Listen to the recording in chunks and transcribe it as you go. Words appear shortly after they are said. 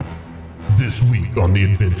This week on the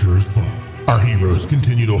Adventurer's Vault, our heroes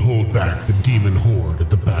continue to hold back the demon horde at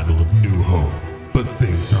the Battle of New Hope, but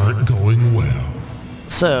things aren't going well.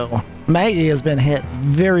 So, Maggie has been hit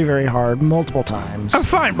very, very hard multiple times. I'm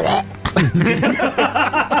fine.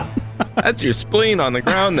 That's your spleen on the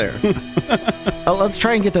ground there. Let's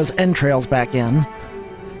try and get those entrails back in.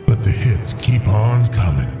 But the hits keep on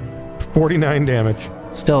coming. 49 damage.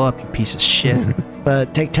 Still up, you piece of shit.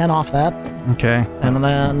 But take 10 off that. Okay. And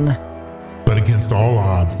then... But against all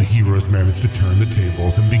odds, the heroes manage to turn the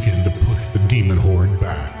tables and begin to push the demon horde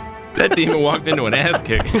back. That demon walked into an ass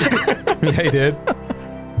kick. Yeah, he did.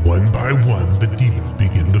 One by one, the demons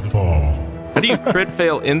begin to fall. How do you crit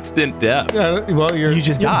fail instant death? Well, You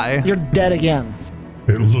just die. You're dead again.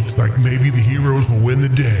 It looks like maybe the heroes will win the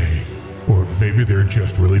day, or maybe they're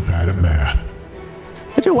just really bad at math.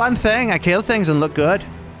 I do one thing. I kill things and look good.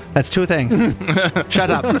 That's two things.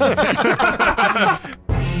 Shut up.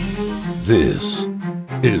 This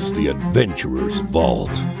is the Adventurer's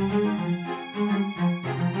Vault.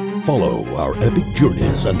 Follow our epic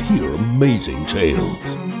journeys and hear amazing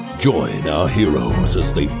tales. Join our heroes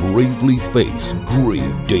as they bravely face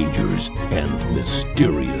grave dangers and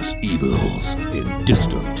mysterious evils in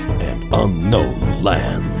distant and unknown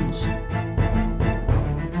lands.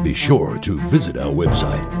 Be sure to visit our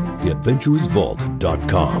website,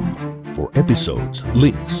 theadventurersvault.com, for episodes,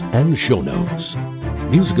 links, and show notes.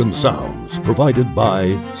 Music and sounds provided by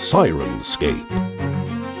Sirenscape.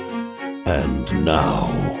 And now,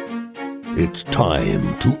 it's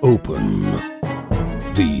time to open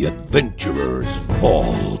the Adventurer's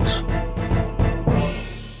Vault.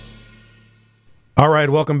 All right,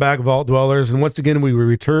 welcome back, Vault Dwellers. And once again, we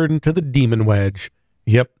return to the Demon Wedge.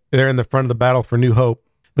 Yep, they're in the front of the battle for New Hope.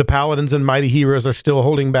 The Paladins and Mighty Heroes are still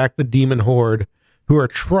holding back the demon horde, who are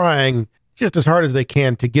trying just as hard as they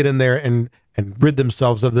can to get in there and rid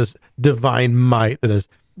themselves of this divine might that has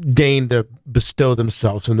deigned to bestow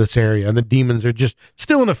themselves in this area. And the demons are just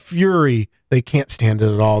still in a fury. They can't stand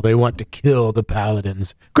it at all. They want to kill the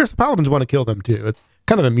Paladins. Of course, the Paladins want to kill them too. It's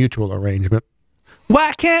kind of a mutual arrangement.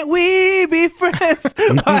 Why can't we be friends?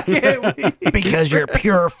 Why can't we? Because you're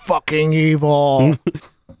pure fucking evil.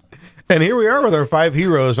 And here we are with our 5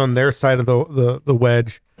 heroes on their side of the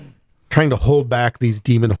wedge, trying to hold back these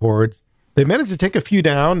demon hordes. They managed to take a few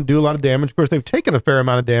down, do a lot of damage. Of course, they've taken a fair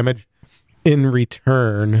amount of damage in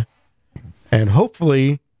return. And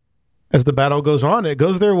hopefully, as the battle goes on, it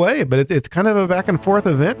goes their way. But it's kind of a back and forth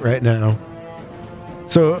event right now.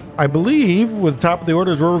 So I believe with the top of the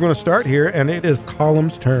order is where we're going to start here, and it is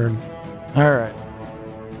Column's turn. All right.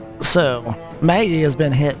 So, Maggie has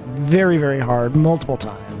been hit very, very hard multiple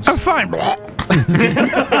times. I'm fine.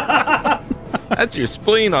 That's your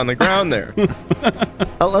spleen on the ground there.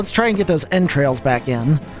 Let's try and get those entrails back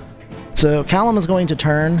in. So Callum is going to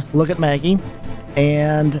turn, look at Maggie,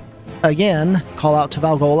 and again, call out to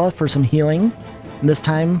Valgola for some healing. And this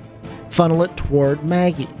time, funnel it toward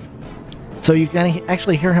Maggie. So you can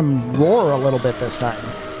actually hear him roar a little bit this time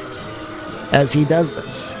as he does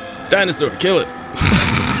this. Dinosaur, kill it.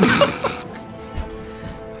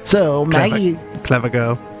 So Maggie... Clever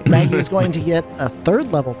go. Maggie is going to get a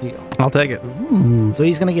 3rd level heal. I'll take it. Ooh. So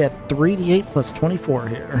he's going to get 3d8 plus 24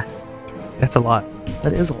 here. That's a lot.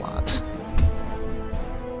 That is a lot.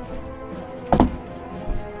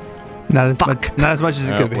 Not as much as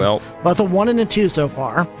it could be. Well, That's a 1 and a 2 so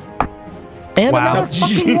far. And Wow. another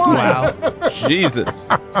fucking 1. Wow. Jesus.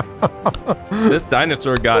 This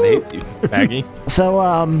dinosaur god hates you, Maggie.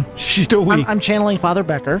 So, She's still weak. I'm channeling Father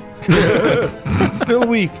Becker. Still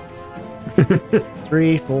weak.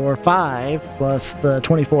 3, 4, 5 plus the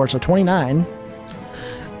 24, so 29.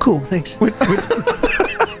 Cool, thanks.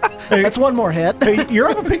 Hey, That's one more hit. hey, you're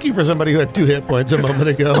up a picky for somebody who had 2 hit points a moment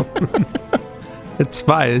ago. It's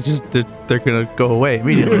fine. It's just they're going to go away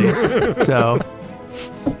immediately. So,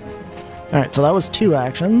 All right, so that was 2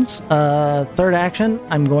 actions. 3rd action,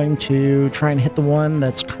 I'm going to try and hit the one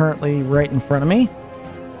that's currently right in front of me.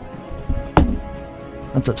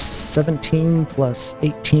 That's a 17 plus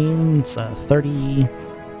 18, so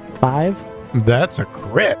 35. That's a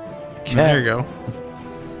crit. there you go.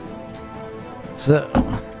 So,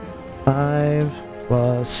 5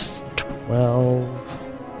 plus 12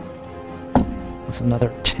 plus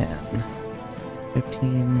another 10.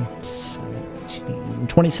 15, 17,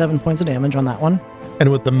 27 points of damage on that one.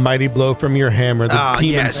 And with the mighty blow from your hammer, the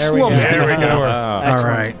demon yes. There we slumps go. to the There we go. floor. All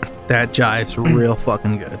Excellent. right. That jive's real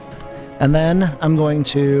fucking good. And then I'm going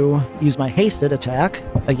to use my hasted attack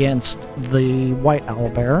against the white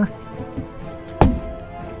owlbear.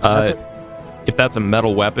 If that's a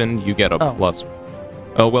metal weapon, you get a Oh. plus.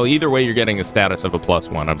 Oh, well, either way, you're getting a status of a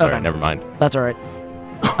 +1. I'm sorry, Okay. never mind. That's all right.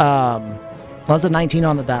 that's a 19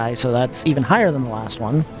 on the die, so that's even higher than the last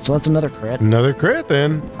one. So that's another crit. Another crit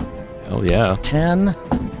then. Hell yeah. 10,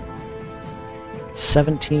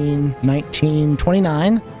 17, 19,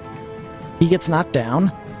 29. He gets knocked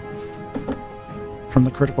down from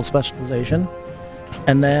the critical specialization.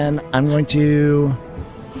 And then I'm going to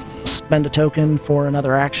spend a token for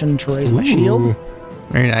another action to raise my shield.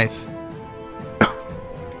 Very nice.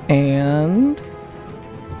 And...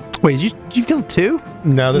 Wait, did you kill 2?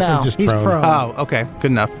 No, this no, one's just he's prone. prone. Oh, okay.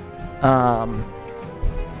 Good enough.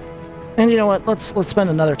 And you know what? Let's spend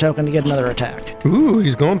another token to get another attack. Ooh,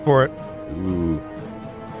 he's going for it. Ooh.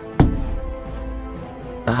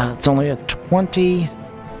 It's only a 20.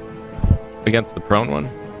 Against the prone one.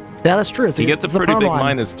 Yeah, that's true. He gets a pretty big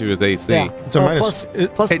minus to his AC. Yeah. It's a Well, minus.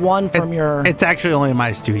 plus 1 from your... It's actually only a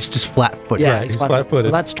 -2. He's just flat-footed. Yeah, Right, he's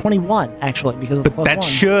flat-footed. Well, that's 21, actually, because of the But plus that 1.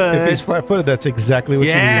 should... If he's flat-footed, that's exactly what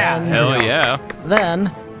Yeah. you need. Hell yeah.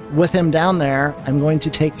 Then, with him down there, I'm going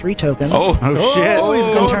to take 3 tokens. Oh, shit. Oh, he's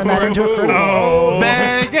and going turn for that it. into a critical. Oh.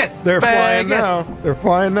 Vegas! They're flying now. They're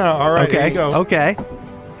flying now. All right, here Okay, you go. okay.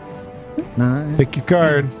 9. Pick your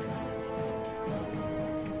card.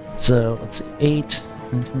 So, let's see. 8,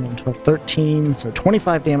 19, 11, 12, 13. So,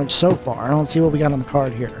 25 damage so far. Let's see what we got on the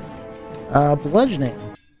card here. Bludgeoning.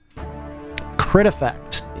 Crit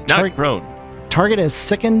effect. He's not prone. Target is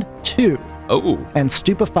sickened 2 Oh. and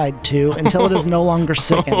stupefied 2 until it is no longer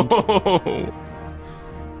sickened.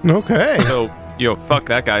 Okay. So, fuck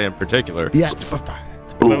that guy in particular. Yes.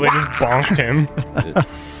 Literally just bonked him.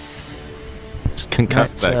 Just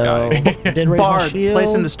concussed that guy. Did raise my Bard, shield.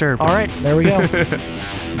 place and disturb. All right, there we go.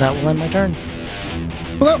 That will end my turn.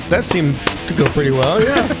 Well, that seemed to go pretty well,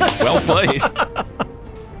 yeah. Well played.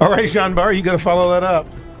 All right, Jean Bar, you got to follow that up.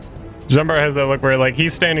 Jumbar has that look where like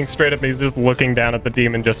he's standing straight up and he's just looking down at the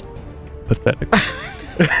demon, just pathetic.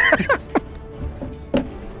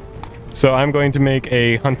 So I'm going to make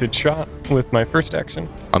a hunted shot with my first action.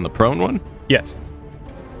 On the prone one? Yes.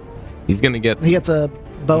 He's going to get... He gets a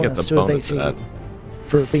bonus gets a to bonus his to AC that.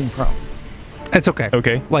 for being prone. It's okay.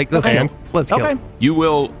 Okay. Like, let's Okay. kill. Let's kill. Okay. You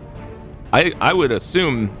will... I would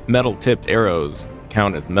assume metal-tipped arrows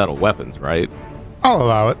count as metal weapons, right? I'll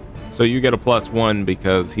allow it. So you get a +1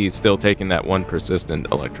 because he's still taking that 1 persistent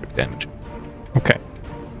electric damage. Okay.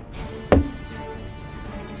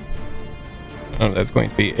 That's going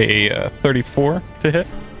to be a 34 to hit.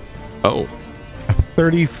 Oh.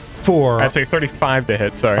 34. I'd say 35 to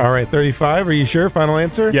hit, sorry. All right, 35. Are you sure? Final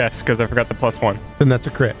answer? Yes, because I forgot the +1. Then that's a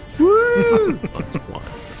crit. +1.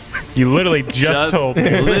 You literally just told me.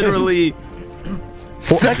 Literally.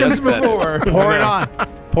 Seconds Just said it. before. Pour it on.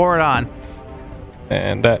 Pour it on.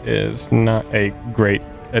 And that is not a great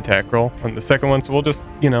attack roll on the second one, so we'll just,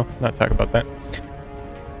 not talk about that.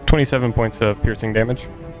 27 points of piercing damage.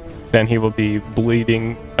 Then he will be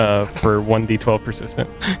bleeding for 1d12 persistent.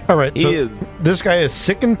 All right, He so is. this guy is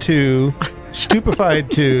sickened 2, stupefied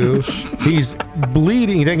 2. He's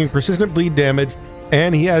bleeding, taking persistent bleed damage,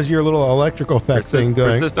 and he has your little electrical effect thing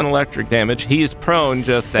going. Persistent electric damage. He is prone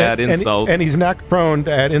just to add insult. And he's knocked prone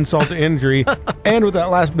to add insult to injury. And with that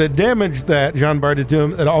last bit of damage that Jean Bart did to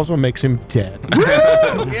him, it also makes him dead.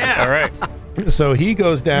 Yeah. All right. So he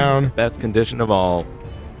goes down Best condition of all.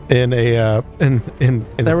 in a in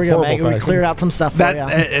There we go, horrible Maggie. We fashion. cleared out some stuff for That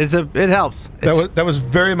you. it helps. That was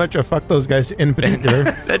very much a fuck those guys in particular.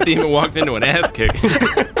 That demon walked into an ass kick.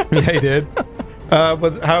 Yeah, he did. But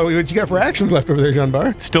what you got for actions left over there, Jean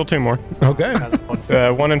Bar? Still 2 more. Okay.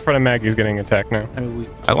 One in front of Maggie's getting attacked now.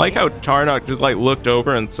 I like how Tarnok just looked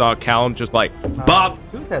over and saw Callum just bop,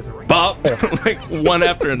 bop, one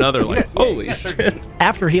after another. Holy shit.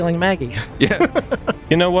 After healing Maggie. Yeah.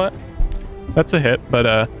 You know what? That's a hit, but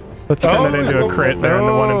let's turn it into a crit there in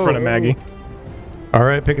the one in front of Maggie. All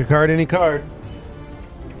right, pick a card, any card.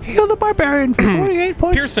 Heal the barbarian for 48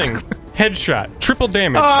 points. Piercing, headshot, triple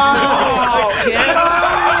damage.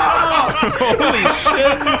 Holy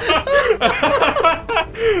shit.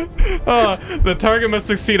 The target must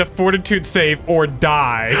succeed a fortitude save or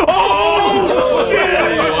die.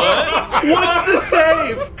 What's the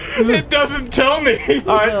save? It doesn't tell me.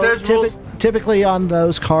 All right, So there's rules. typically on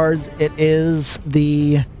those cards, it is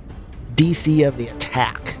the DC of the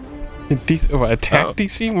attack. Attack Oh.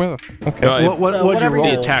 DC? Where the- Okay. No, What So what'd you whatever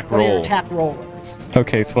roll? The attack whatever your roll. attack roll is.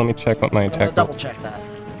 Okay, so let me check what my attack roll. Double check that.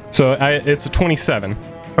 So it's a 27.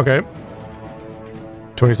 Okay.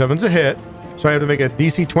 27's a hit. So I have to make a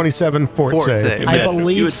DC 27 fort Fort save. save. I If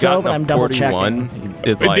believe you had so, gotten but a I'm double checking. 41,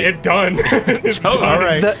 you did It done. It's All done.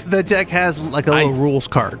 right. The deck has like a little rules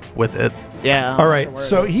card with it. Yeah. All right.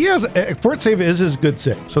 So he has fort save is his good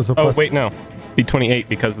save. So it's a Oh, plus. wait, no. Be 28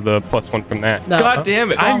 because of the +1 from that. No, God damn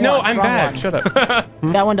it. I Wrong know, one, I'm wrong bad. one. Shut up.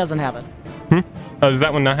 That one doesn't have it. Oh, does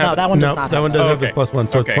that one not have? No, that one does No, not that have one that. doesn't have the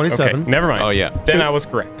 +1, so it's 27. Okay. Never mind. Oh, yeah. Then So- I was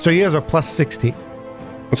correct. So he has a +16.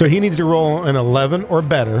 So he needs to roll an 11 or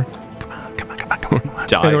better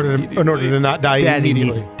Die in order to not die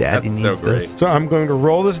immediately. Daddy That's needs so great. this. So I'm going to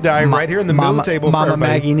roll this die right here in the middle of the table for Mama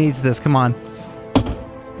everybody. Maggie needs this. Come on.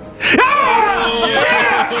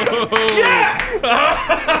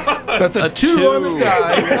 That's a 2 on the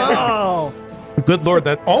die. Oh, Good Lord,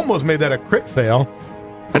 that almost made that a crit fail.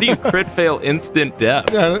 How do you crit fail instant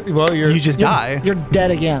death? Well, You just die. you're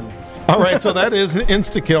dead again. all right. So that is an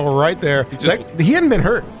insta kill right there. He hadn't been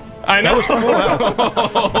hurt. I know. That was full health.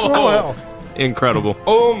 Full health. Incredible.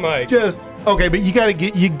 Oh my. Just okay, but you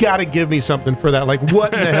gotta give me something for that. Like,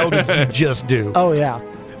 what in the hell did you just do? Oh yeah.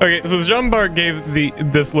 Okay, so Jean-Bart gave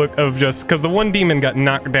this look of just because the one demon got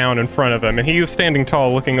knocked down in front of him, and he was standing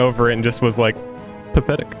tall, looking over it, and just was like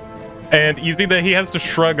pathetic. And you see that he has to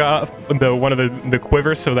shrug off one of the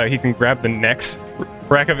quivers so that he can grab the next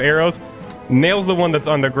rack of arrows. Nails the one that's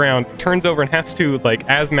on the ground, turns over and has to, like,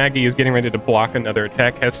 as Maggie is getting ready to block another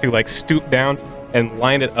attack, has to like stoop down and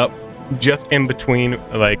line it up just in between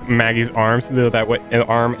like Maggie's arms, so that way, an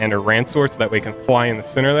arm and her ransword, so that way it can fly in the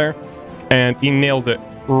center there. And he nails it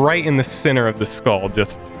right in the center of the skull,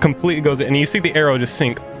 just completely goes in, and you see the arrow just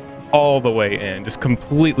sink all the way in, just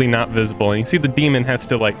completely not visible. And you see the demon has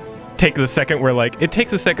to like take the second where like it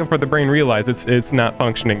takes a second for the brain realize it's not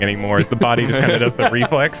functioning anymore, as the body just kind of does the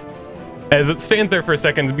reflex. As it stands there for a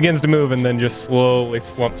second, it begins to move and then just slowly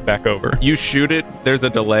slumps back over. You shoot it, there's a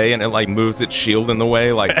delay, and it like moves its shield in the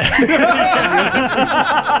way, like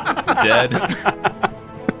dead.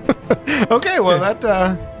 Okay, well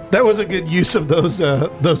that was a good use of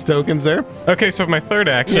those tokens there. Okay, so my third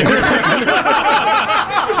action.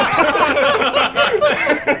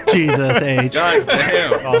 Jesus H. God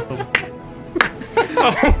damn. Awesome.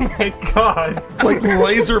 Oh my god. Like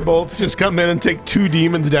laser bolts just come in and take 2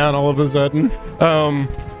 demons down all of a sudden. I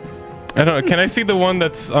don't know. Can I see the one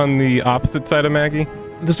that's on the opposite side of Maggie?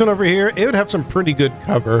 This one over here, it would have some pretty good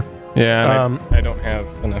cover. Yeah, and I don't have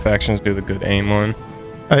enough actions to do the good aim one.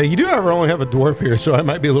 You do, however, only have a dwarf here, so I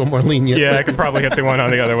might be a little more lenient. Yeah, I could probably hit the one on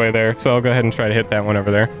the other way there. So I'll go ahead and try to hit that one over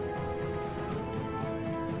there.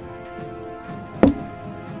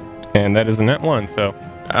 And that is a net 1, so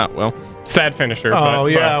Ah, well. sad finisher. Oh,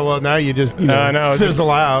 yeah, well, now you just no, it's just- fizzle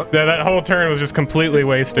out. That whole turn was just completely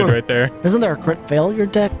wasted right there. Isn't there a crit failure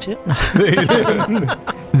deck too?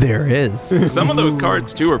 There is. Some of those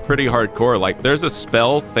cards too are pretty hardcore. Like there's a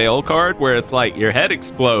spell fail card where it's like your head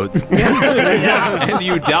explodes and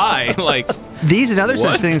you die. Like These and other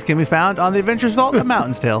What? such things can be found on the Adventures Vault at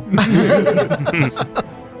Mountain's Tale.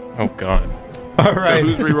 Oh god. All so right.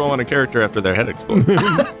 who's re-rolling a character after their head explodes?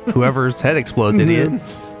 Whoever's head explodes, idiot.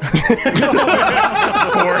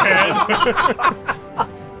 Forehead.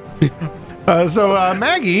 So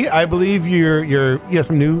Maggie, I believe you have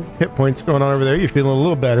some new hit points going on over there. You're feeling a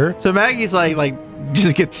little better. So Maggie's like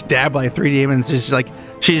just gets stabbed by 3 demons. Just like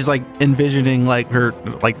she's like envisioning like her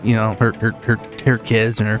like her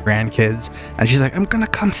kids and her grandkids, and she's like, I'm gonna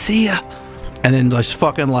come see ya. And then just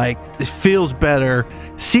fucking like it feels better.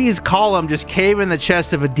 Sees Column just cave in the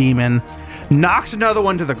chest of a demon, knocks another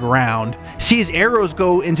one to the ground. Sees arrows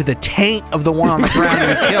go into the taint of the one on the ground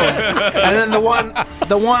and kill it. And then the one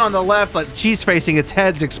on the left, like she's facing, its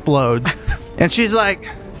heads explodes. And she's like,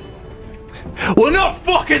 well, not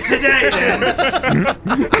fucking today then.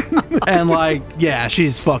 And like, yeah,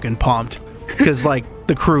 she's fucking pumped because like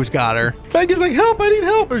the crew's got her. Maggie's like, help! I need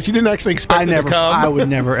help. And she didn't actually expect it to come. I would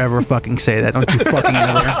never ever fucking say that. Don't you fucking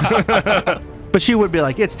ever. But she would be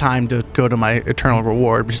like, it's time to go to my eternal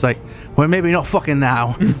reward. But she's like, well, maybe not fucking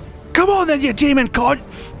now. Come on then, you demon god.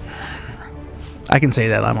 I can say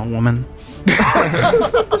that. I'm a woman.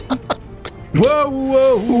 Whoa,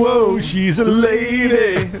 whoa, whoa! She's a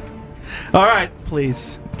lady. All right,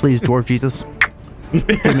 please, dwarf Jesus.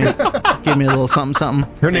 Give me a little something.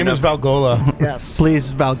 Her name is Valgola. Yes. Please,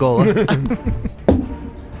 Valgola.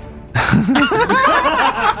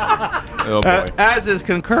 Oh boy. As is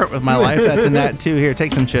concurrent with my life. That's a nat 2 here.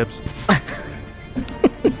 Take some chips.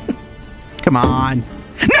 Come on.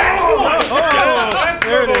 Oh,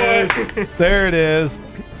 there it is. There it is.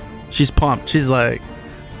 She's pumped. She's like,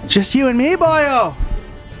 just you and me, boyo.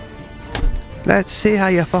 Let's see how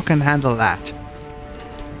you fucking handle that.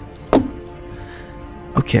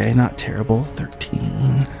 Okay, not terrible.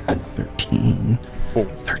 13. 13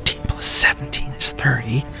 plus 17 is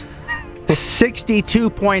 30. 62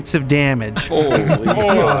 points of damage. Holy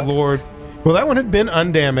Oh, Lord. Well, that one had been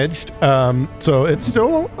undamaged, so it's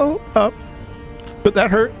still up. But that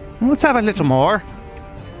hurt. Let's have a little more.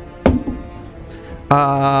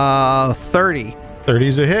 30.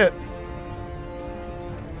 30's a hit.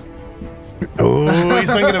 Oh, he's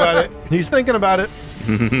thinking about it. He's thinking about it.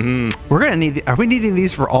 We're gonna need. Are we needing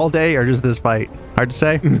these for all day or just this fight? Hard to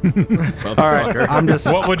say. All right, I'm just.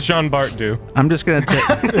 What would Jean Bart do? I'm just gonna take.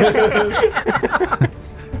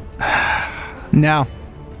 No, I'm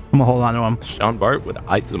gonna hold on to him. Sean Bart would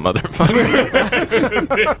ice a motherfucker.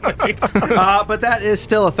 But that is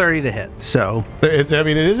still a 30 to hit. So It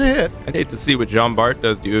is a hit. I'd hate to see what Jean Bart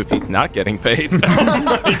does to you if he's not getting paid.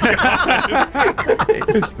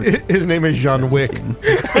 His name is Jean Wick.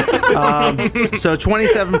 so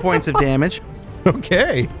 27 points of damage.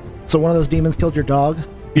 Okay. So one of those demons killed your dog?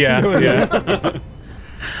 Yeah.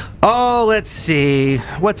 Oh, let's see.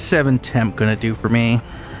 What's 7 temp gonna do for me?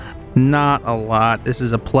 Not a lot. This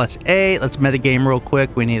is a +8. Let's metagame real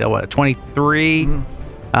quick. We need a 23.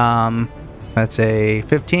 That's a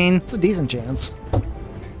 15. It's a decent chance.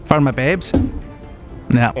 Find my babes.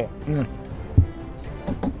 No.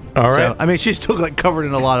 All right. So, I mean, she's still like covered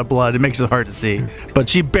in a lot of blood. It makes it hard to see, but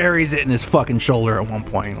she buries it in his fucking shoulder at one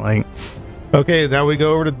point. Like, Okay, now we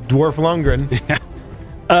go over to Dwarf Lundgren.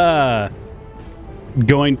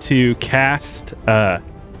 Going to cast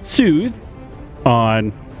Soothe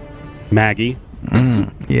on Maggie.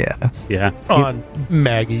 yeah. Yeah. On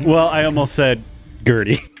Maggie. Well, I almost said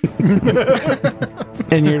Gertie.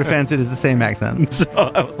 In your defense, it is the same accent. So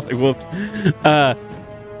I was like, whoops.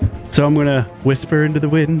 So I'm going to whisper into the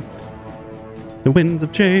wind. The winds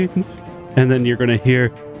of change. And then you're going to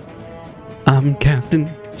hear, I'm casting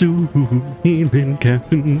healing,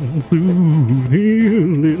 casting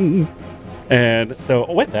healing. And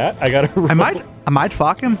so with that, I got to roll. I might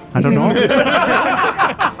fuck him. I don't know.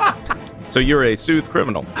 So you're a soothe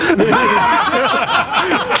criminal. That's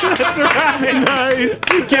right. Nice.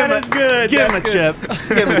 That is good. Give him a chip.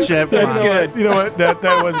 Give him a chip. That's good. You know what? That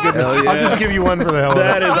was good. Hell I'll yeah. just give you one for the hell of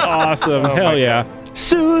That it. is awesome. Hell yeah.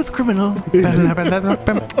 Soothe criminal. I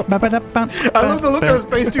love the look on his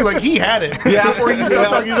face too. Like he had it. Yeah. Before you stopped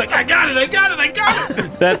talking, he's like, I got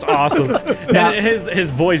it. That's awesome. And his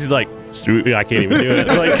voice is like, I can't even do it.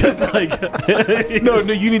 Like, it's like No,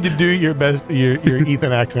 you need to do your best, your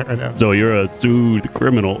Ethan accent right now. So you're a soothe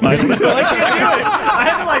criminal. I don't know. I can't do it. I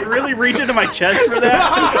had to like really reach into my chest for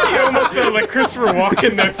that. You almost sound like Christopher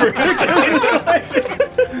Walken there for a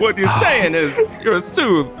second. What you're saying is you're a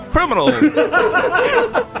soothe criminal.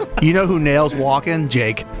 You know who nails walking?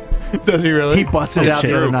 Jake. Does he really? He busted it out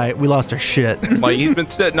the other night. We lost our shit. Like he's been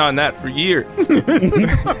sitting on that for years.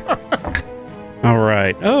 All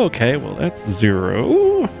right. Okay. Well, that's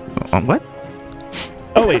 0. What?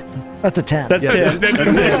 Oh wait, That's a 10. that's 10. That's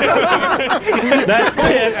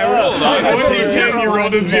 10. I rolled on One it. D10, you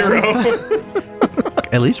rolled a 0.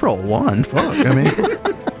 At least roll 1. Fuck. I mean,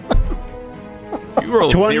 You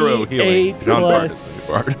rolled 0 healing. 28 John Bart plus- is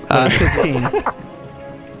the Bart. 16.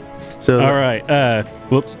 So All right.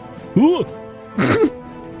 Whoops. Ooh.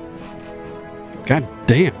 God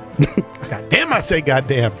damn. God damn, I say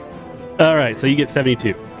goddamn. All right. So you get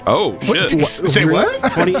 72. Oh shit! Say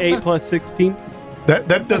what? 28 plus 16. That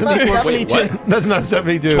doesn't equal. Wait, what? That's not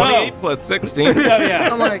 72. 28 plus 16. Oh yeah.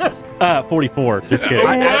 I'm like, 44. Just kidding.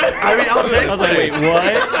 I mean, I'll take I was like, wait, what?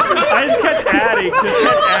 I just kept adding.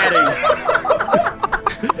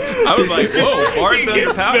 I was like, whoa, Bart's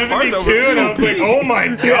under Bart's over. 72, and I was like, oh my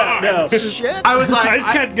god. No. shit. I was like, I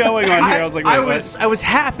just kept going on here. I was like, wait, what? I was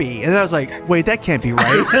happy, and I was like, wait, that can't be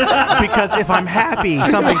right, because if I'm happy,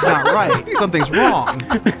 something's not right, something's wrong.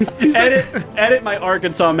 Edit my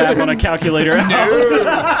Arkansas map on a calculator. No.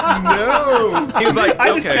 He was like,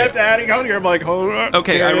 I just okay, kept adding on here. I'm like, hold on.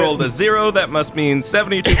 okay, I rolled a 0. That must mean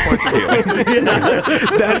 72 points of healing.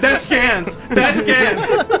 That scans. That scans.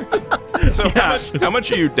 So how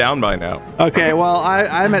much are you down by now? Okay, well,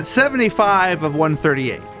 I'm at 75 of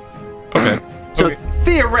 138. Okay. So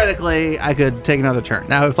theoretically, I could take another turn.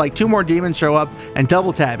 Now, if like 2 more demons show up and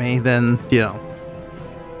double tap me, then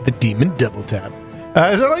The demon double tap.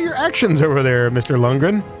 Is that all your actions over there, Mr.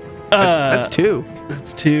 Lundgren? that's 2.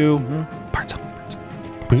 That's 2. Parts.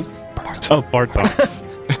 Oh, Bart song.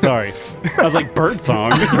 Sorry. I was like, bird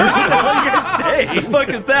song. What are you going to say? The fuck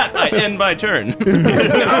is that? I end my turn.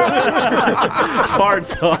 Bart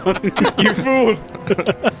song. You fool.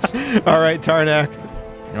 All right, Tarnak,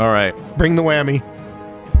 All right. bring the whammy.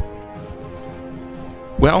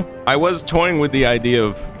 Well, I was toying with the idea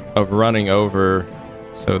of running over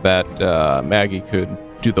so that Maggie could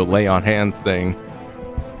do the lay on hands thing.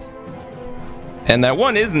 And that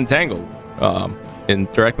one is entangled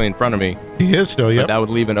directly in front of me. He is still, But yep. that would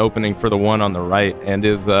leave an opening for the one on the right. And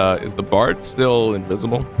is the Bart still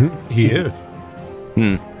invisible? He is.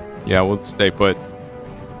 Yeah, we'll stay put.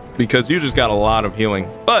 Because you just got a lot of healing.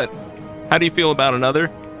 But how do you feel about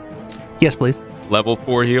another Yes, please. Level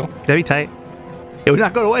 4 heal. That'd be tight. It would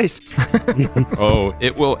not go to waste. Oh,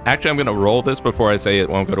 it will. Actually, I'm going to roll this before I say it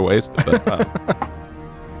won't go to waste. But,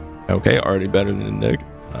 okay, already better than Nick.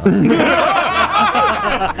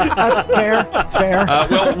 That's fair.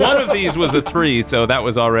 Well, one of these was a 3, so that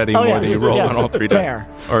was already more than you rolled on all 3 dice. Fair.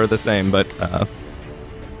 Or the same, but I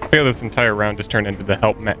feel this entire round just turned into the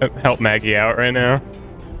help Maggie out right now.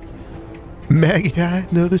 Maggie, I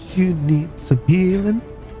noticed you need some healing.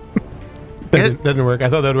 That didn't work. I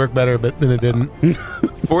thought that would work better, but then it didn't.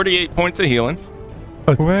 48 points of healing.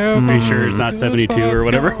 Well, pretty sure it's not 72 or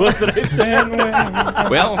whatever it was that I said.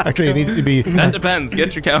 Well, Actually, it needs to be. that depends.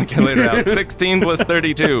 Get your calculator out. 16 plus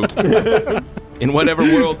 32. In whatever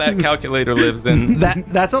world that calculator lives in.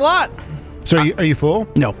 That's a lot. So are you full?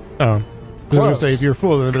 No. Oh. I was going to say, if you're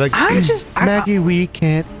full, then it'd be like, Maggie, we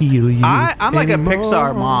can't heal you. I'm like anymore. a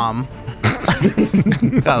Pixar mom.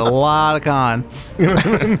 Got a lot of con.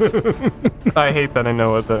 I hate that I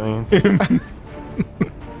know what that means.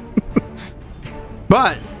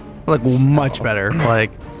 But like much better.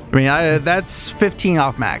 Like, I mean, that's 15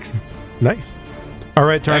 off max. Nice. All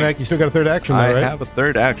right, Tarnak, you still got a third action, though, I right? have a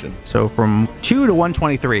third action. So from 2 to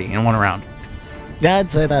 123 in one round. Yeah,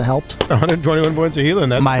 I'd say that helped. 121 points of healing.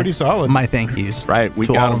 That's pretty solid. My thank yous. Right, we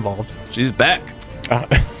to got all him. involved. She's back.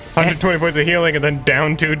 120 points of healing and then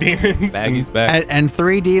down 2 demons. Maggie's back. And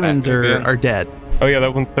 3 demons Back again. are dead. Oh yeah,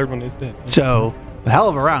 that third one is dead. So hell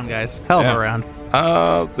of a round, guys. Hell of Yeah. a round.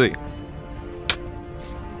 Let's see.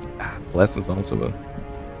 Bless is also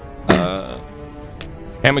a.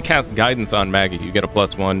 And we cast guidance on Maggie. You get a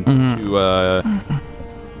 +1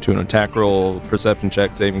 to an attack roll, perception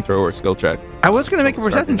check, saving throw, or skill check. I was gonna make a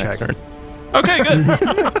Start perception your next check. turn. Okay,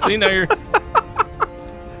 good. See, now you're.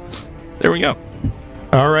 There we go.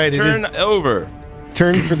 All right, Turn it is over.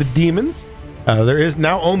 turn for the demons. There is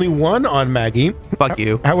now only one on Maggie. Fuck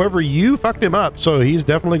you. However, you fucked him up, so he's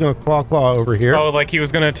definitely going to claw over here. Oh, like he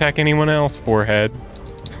was gonna attack anyone else. Forehead.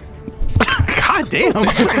 God damn.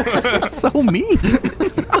 That's so mean.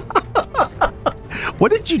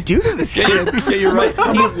 What did you do to this kid? Yeah, you're right.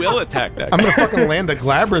 He will attack that I'm guy. going to fucking land a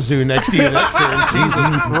Glabrazoo next to you next turn.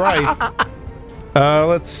 Jesus Christ.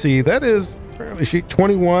 Let's see. That is apparently sheet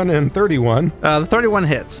 21 and 31. The 31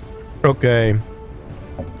 hits. Okay.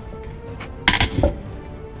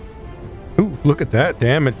 Ooh, look at that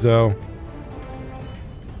damage, though.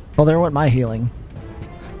 Well, there went my healing.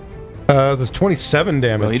 There's 27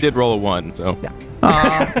 damage. Well, he did roll a 1, so. Yeah.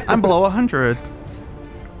 I'm below 100.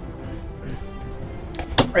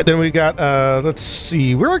 All right, then we got, let's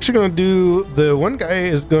see. We're actually going to do, the one guy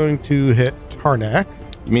is going to hit Tarnak.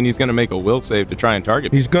 You mean he's going to make a will save to try and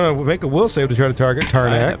target me? He's going to make a will save to try to target I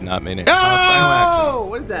Tarnak. have not made any hostile Oh,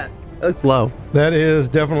 what is that? That's low. That is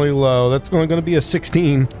definitely low. That's only going to be a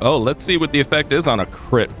 16. actions. Oh, let's see what the effect is on a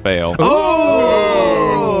crit fail.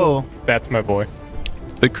 Oh! That's my boy.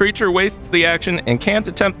 The creature wastes the action and can't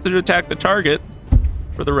attempt to attack the target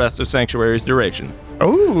for the rest of Sanctuary's duration.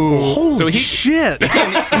 Oh. Holy he- shit. He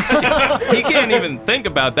can't even think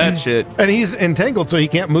about that shit. And he's entangled, so he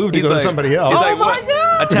can't move to He's go to like- somebody else. He's Oh like, my what? God!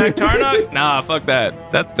 Attack Tarnak? Nah, fuck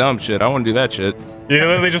that. That's dumb shit. I won't do that shit. You're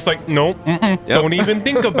literally just like, nope, don't even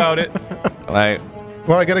think about it. Like,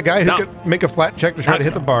 Well, I got a guy who No. could make a flat check to try to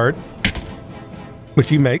hit the bard, which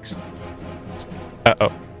he makes.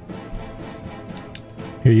 Uh-oh.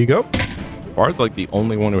 Here you go. Bard's like the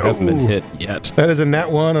only one who hasn't been Ooh. hit yet. That is a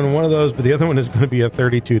nat 1 on one of those, but the other one is going to be a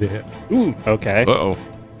 32 to hit. Ooh, okay. Uh-oh.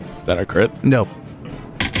 Is that a crit? Nope.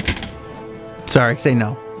 Sorry, say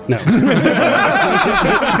no. No.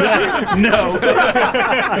 No.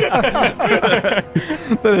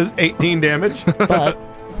 That is 18 damage. But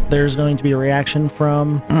there's going to be a reaction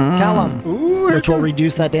from Callum, Ooh, which will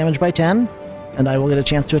reduce that damage by 10, and I will get a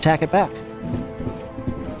chance to attack it back.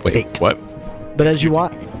 Wait, 8. what? But as you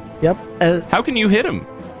watch, yep, How can you hit him?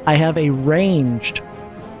 I have a ranged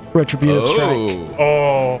retributive strike.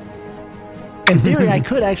 Oh. In theory, I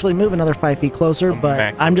could actually move another 5 feet closer, but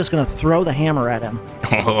Mac. I'm just going to throw the hammer at him.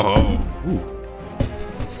 Oh.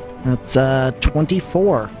 That's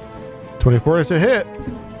 24. 24 is a hit.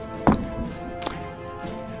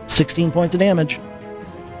 16 points of damage.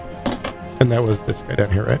 And that was this guy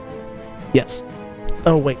down here, right? Yes.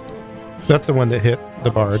 Oh, wait. That's the one that hit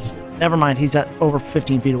the bard. Never mind. He's at over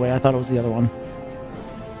 15 feet away. I thought it was the other one.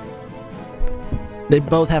 They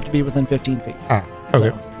both have to be within 15 feet. Ah, okay.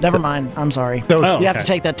 So, never mind. I'm sorry. That was- Oh. You have to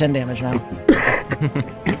okay. take that 10 damage now.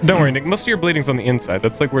 Don't worry, Nick. Most of your bleeding's on the inside.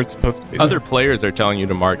 That's like where it's supposed to be. Other players are telling you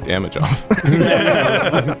to mark damage off.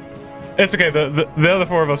 It's okay. The other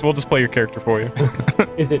 4 of us will just play your character for you.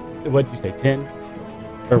 Is it, what did you say, 10?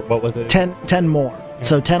 Or what was it? 10 more.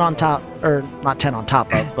 So 10 on top, or not 10 on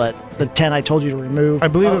top of, but the 10 I told you to remove. I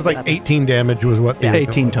believe it was like 18 damage was what. Yeah,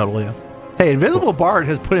 18 total. Yeah. Hey, Invisible Bard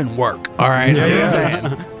has put in work. All right.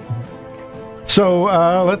 Yeah. So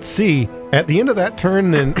let's see. At the end of that turn,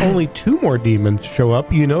 then only 2 more demons show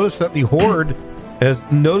up. You notice that the horde has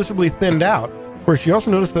noticeably thinned out. Of course, you also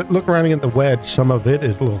notice that look around at the wedge, some of it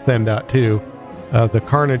is a little thinned out too. The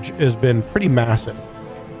carnage has been pretty massive.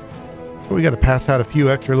 So we got to pass out a few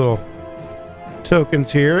extra little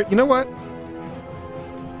tokens here. You know what?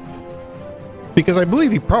 Because I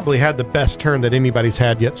believe he probably had the best turn that anybody's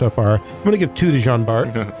had yet so far. I'm going to give 2 to Jean Bart.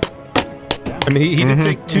 I mean, he did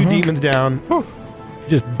take 2 demons down. Whew.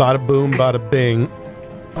 Just bada boom, bada bing.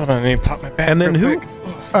 Hold on, let me pop my back. And then real who?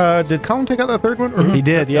 quick. Did Colin take out that 3rd one? Or He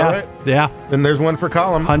did, yeah. All right. Yeah. Then there's one for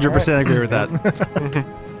Colin. 100% agree with that.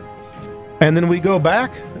 And then we go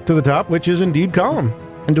back to the top, which is indeed Colin.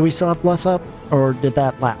 And do we still have Bless Up, or did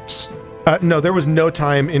that lapse? No, there was no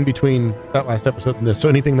time in between that last episode and this, so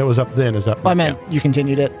anything that was up then is up. Well, I meant you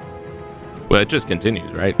continued it. Well, it just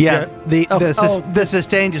continues, right? Yeah. Yeah. The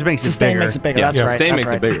sustain just makes it Sustain bigger. makes it bigger. Yeah, That's right. sustain That's makes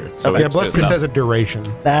right. it bigger. So Yeah, it's Bless just just up. has a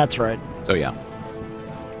duration. That's right. So yeah.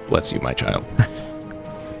 Bless you, my child.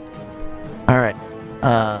 All right.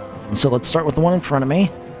 So let's start with the one in front of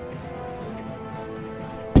me.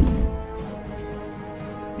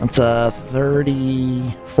 That's a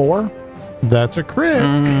 34. That's a crit.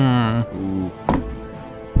 Ooh.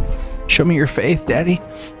 Show me your faith, Daddy.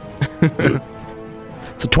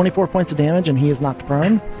 So 24 points of damage, and he is knocked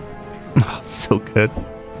prone. Oh, so good.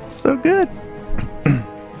 So good.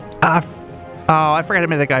 I forgot to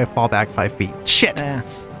make that guy fall back 5 feet. Shit. Eh.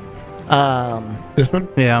 This one?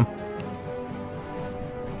 Yeah.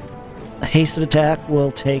 A hasted attack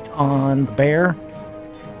will take on the bear.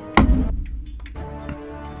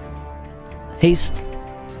 Haste.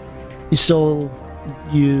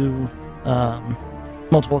 You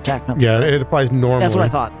multiple attack penalty. Yeah, it applies normally. That's what I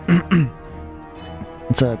thought.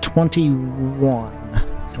 It's a 21.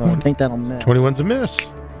 So I think that'll miss. 21's a miss.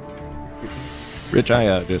 Rich,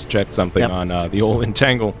 I just checked something on the old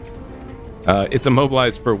entangle. It's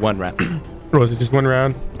immobilized for 1 round. Was it just 1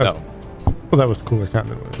 round? No. Well, that was cooler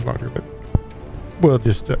sounding when it was longer, but we'll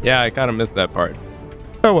just... Yeah, I kind of missed that part.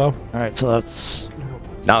 Oh, well. All right, so let's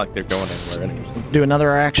Not like they're going anywhere anyway. do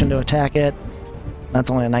another action to attack it. That's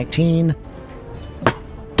only a 19.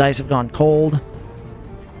 Dice have gone cold.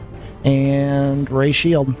 And Ray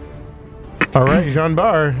Shield. All right, Jean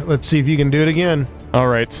Bar, let's see if you can do it again. All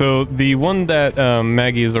right, so the one that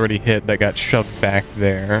Maggie has already hit that got shoved back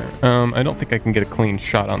there, I don't think I can get a clean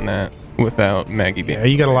shot on that without Maggie being... Yeah,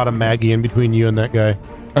 you got a lot of Maggie in between you and that guy.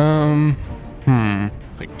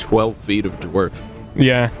 Like 12 feet of dwarf.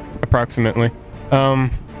 Yeah, approximately.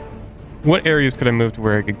 What areas could I move to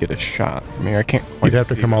where I could get a shot from here? I can't quite You'd have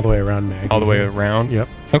to see come all the way around Maggie. all the way around? Yep.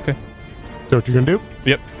 Okay. So what you're going to do?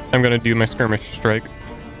 Yep. I'm going to do my skirmish strike.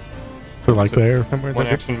 So like So there? Somewhere One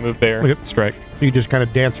like action move there, Okay. strike. So you just kind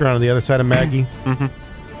of dance around on the other side of Maggie?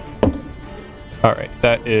 Mm-hmm. All right,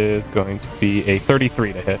 that is going to be a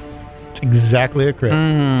 33 to hit. It's exactly a crit.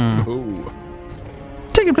 Ooh.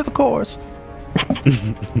 Take him to the course.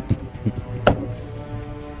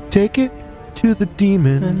 Take it to the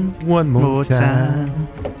demon one more time.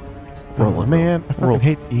 Rolling, man. I fucking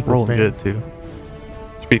hate the Eagles, Rolling man. good, too.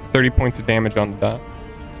 Should be 30 points of damage on the dot.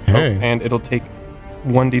 Hey. Oh, and it'll take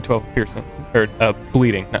 1d12 piercing, or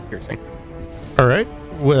bleeding, not piercing. All right.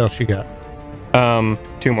 What else you got?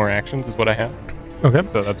 2 more actions is what I have. Okay.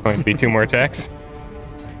 So that's going to be 2 more attacks.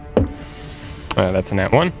 That's a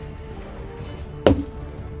nat 1.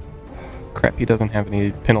 Crap, he doesn't have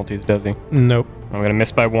any penalties, does he? Nope. I'm going to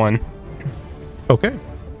miss by 1. Okay.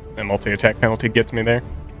 And multi-attack penalty gets me there.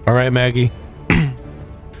 All right, Maggie.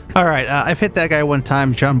 All right, I've hit that guy 1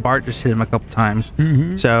 time. John Bart just hit him a couple times.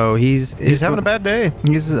 Mm-hmm. So he's having a bad day.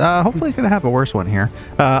 He's hopefully going to have a worse one here.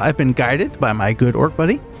 I've been guided by my good orc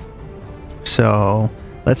buddy. So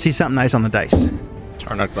let's see something nice on the dice.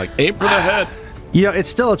 Tarnok's like, aim for the head. You know, it's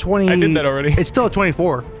still a 20. I did that already. It's still a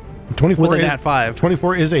 24 24 with a is, nat 5.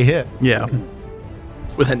 24 is a hit. Yeah.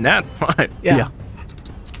 With a nat 5. Yeah.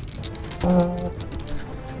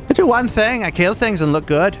 I do one thing. I kill things and look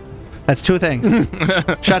good. That's 2 things.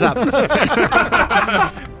 Shut up.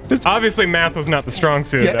 Obviously, math was not the strong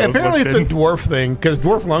suit. Yeah, that was apparently it's a listed. dwarf thing, because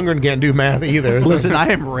Dwarf Lundgren can't do math either. Listen, I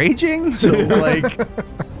am raging, so like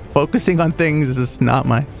focusing on things is not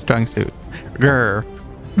my strong suit. Grr.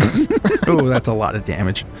 Oh, that's a lot of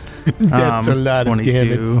damage. That's a lot of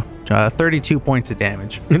 22, 32 points of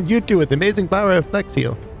damage. And you two with the amazing power of Flex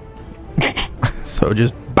Heal. So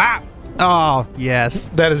just bop. Oh, yes.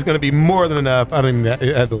 That is going to be more than enough. I don't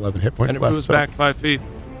even add 11 hit points And it left. moves so- back 5 feet.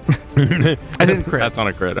 I didn't crit. That's on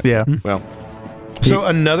a crit. Yeah. Well, So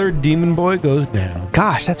another demon boy goes down.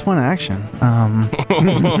 Gosh, that's one action.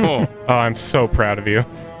 Oh, I'm so proud of you.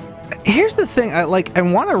 Here's the thing. I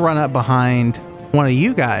want to run up behind one of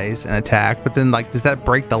you guys and attack, but then does that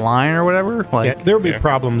break the line or whatever? Yeah, there will be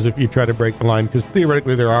problems if you try to break the line because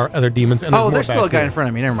theoretically there are other demons. And there's still a guy in front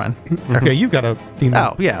of me. Never mind. Okay, you've got a demon.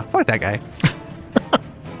 Oh yeah, fuck that guy.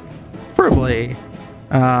 Preferably,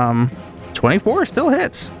 24 still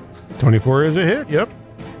hits. 24 is a hit. Yep.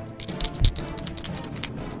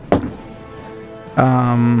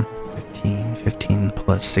 15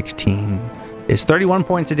 plus 16 is 31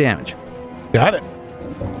 points of damage. Got it.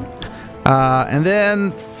 And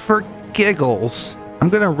then for giggles, I'm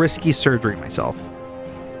gonna risky surgery myself.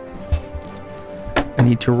 I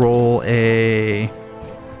need to roll I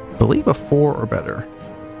believe a 4 or better.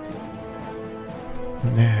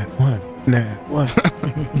 Nat 1. Nat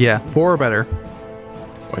 1. Yeah, 4 or better.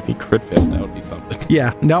 well, if he crit failed, that would be something.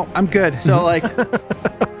 Yeah, no, I'm good.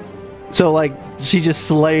 So she just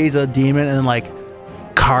slays a demon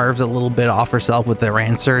and carves a little bit off herself with the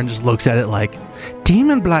rancer and just looks at it like,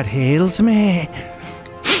 demon blood heals me.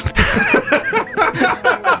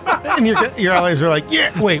 And your allies are like,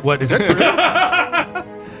 yeah, wait, what? Is that true?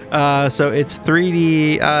 So it's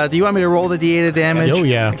 3d. Do you want me to roll the d8 of damage? Oh,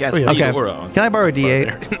 yeah. I guess Oh, yeah. Okay. Aura on. Can I borrow a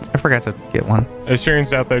d8? I forgot to get one.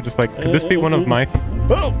 Sharon's out there just like, could this be one of my...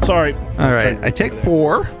 Oh, sorry. All right, I take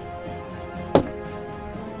 4.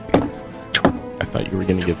 I thought you were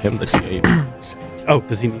going to give him the save. Oh,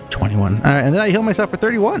 does he need 21. All right, and then I heal myself for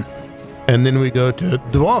 31. And then we go to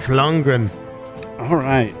Dwarf Longren. All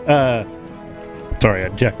right. Sorry, I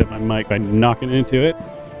jacked up my mic by knocking into it.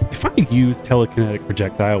 If I use telekinetic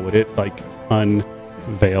projectile, would it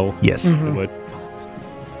unveil? Yes. It would.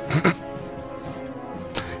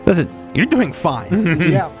 Listen, you're doing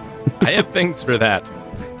fine. Yeah. I have things for that.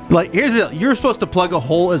 Here's the you're supposed to plug a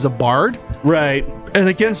hole as a bard, Right. and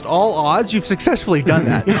against all odds, you've successfully done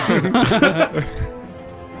that.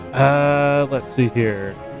 Let's see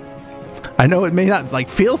here. I know it may not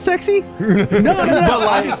feel sexy. No. But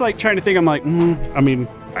I'm just trying to think. I'm like,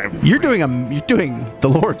 You're doing the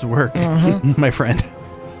Lord's work, my friend.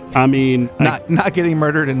 I mean, Not getting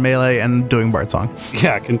murdered in melee and doing bard song.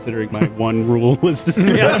 yeah, considering my one rule was to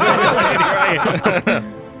stay out of melee.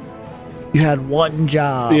 You had one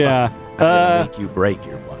job. Yeah. I'm going to make you break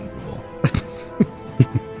your one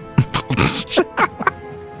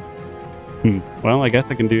rule. Well, I guess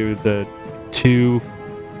I can do the 2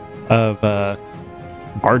 of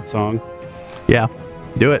Bard Song. Yeah,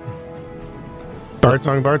 do it. Bard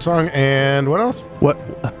song, and what else? What?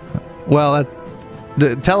 Well,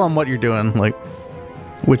 tell them what you're doing.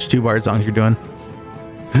 Which 2 bard songs you're doing.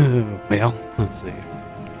 Well, let's see.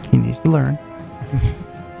 He needs to learn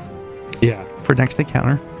Yeah, for next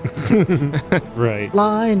encounter. right.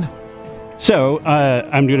 Line. So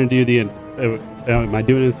I'm going to do the. Am I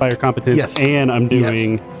doing Inspire Competence? Yes. And I'm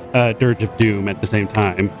doing Dirge of Doom at the same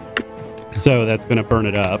time. So that's going to burn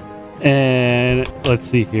it up. And let's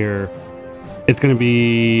see here. It's going to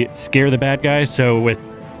be Scare the Bad Guy. So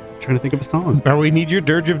trying to think of a song. Now we need your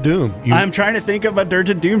Dirge of Doom. I'm trying to think of a Dirge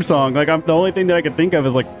of Doom song. The only thing that I could think of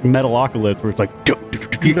is Metalocalypse, where it's like.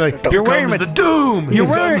 You'd be like, You're wearing the Doom. You're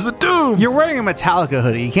Here wearing comes the Doom. You're wearing a Metallica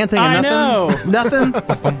hoodie. You can't think of I nothing. know. Nothing.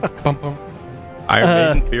 Iron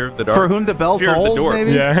Maiden, Fear of the Dark. For whom the bell Fear of the tolls, Dwarf.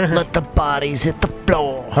 maybe. Yeah. Let the bodies hit the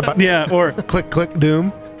floor. How about Yeah. Or click, click,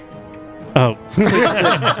 Doom? oh,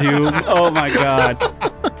 Doom. Oh my God.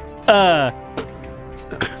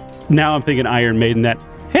 Now I'm thinking Iron Maiden. That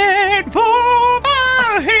head for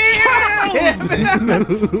the hills.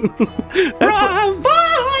 Run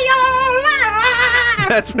for your life.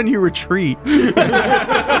 That's when you retreat. For them.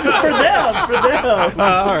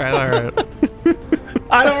 All right.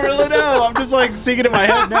 I don't really know. I'm just singing in my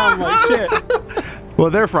head now. I'm like, shit. Well,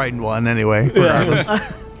 they're frightened one anyway. Regardless.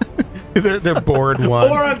 They're bored one.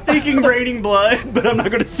 Or I'm thinking Raining Blood, but I'm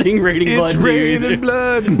not going to sing Raining Blood. It's raining dude.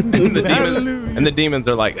 blood. And the demons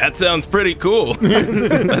are like, that sounds pretty cool.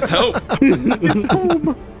 Let's hope.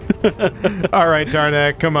 All right,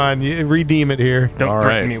 Tarnak, come on, you redeem it here. Don't All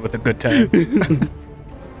threaten right. me with a good time.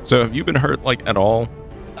 So have you been hurt at all?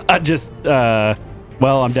 I just,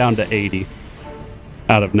 I'm down to 80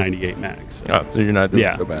 out of 98 max. Oh, so you're not doing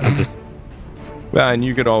Yeah, so bad. I'm just, Well, and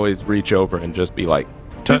you could always reach over and just be like,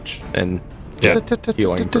 touch, and yeah.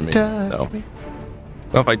 healing for me. So,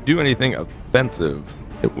 well, if I do anything offensive,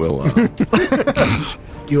 it will.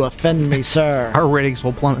 You offend me, sir. Our ratings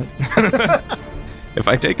will plummet. If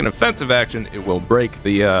I take an offensive action, it will break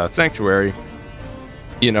the sanctuary.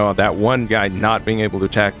 That one guy not being able to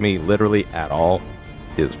attack me literally at all.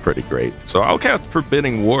 is pretty great. So I'll cast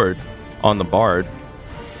Forbidding Ward on the bard,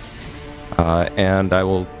 and I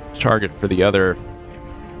will target for the other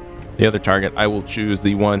target. I will choose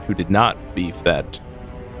the one who did not beef that.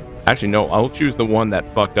 Actually, no, I'll choose the one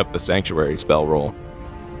that fucked up the sanctuary spell roll.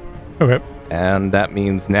 Okay. And that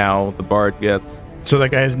means now the bard gets. So that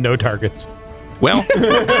guy has no targets. Well,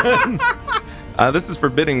 this is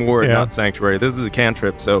Forbidding Ward, Yeah. not Sanctuary. This is a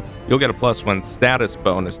cantrip, so you'll get a +1 status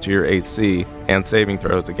bonus to your AC and saving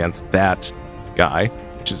throws against that guy,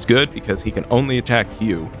 which is good because he can only attack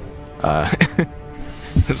you.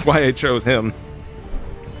 That's why I chose him.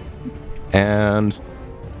 And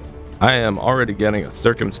I am already getting a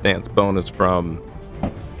circumstance bonus from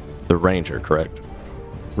the ranger, correct?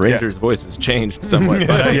 Ranger's voice has changed somewhat,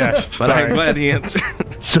 but, Yes, but I'm sorry. glad he answered.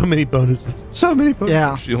 So many bonuses. So many bonuses.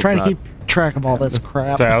 Yeah, Shield trying to not. keep track of all this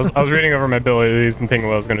crap. So I was reading over my abilities and thinking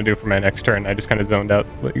what I was going to do for my next turn. I just kind of zoned out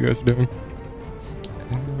what you guys are doing.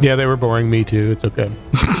 Yeah, they were boring me too. It's okay.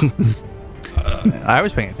 I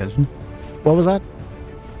was paying attention. What was that?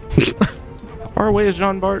 How far away is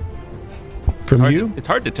Jean Bart? From you? It's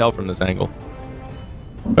hard to tell from this angle.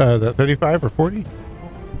 The 35 or 40?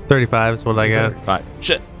 35 is what I got. 5.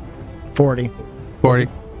 Shit. 40. 40.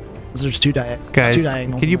 There's two Guys,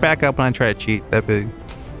 diagonals. can you back up when I try to cheat? That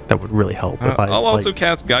would really help. If I'll also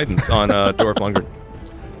cast Guidance on Dwarf Lungren.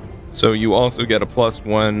 So you also get a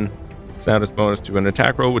 +1 status bonus to an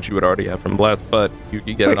attack roll, which you would already have from Blast, but you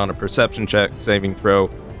can get it on a perception check, saving throw,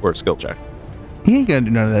 or a skill check. He ain't gonna do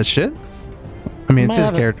none of that shit. I mean, it's Might his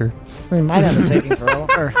have it. character. He might have a saving throw,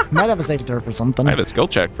 or might have a saving throw for something. I have a skill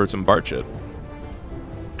check for some bard shit.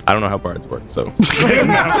 I don't know how bards work, so.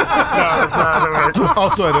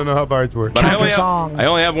 Also, I don't know how bards work. But Counter song. I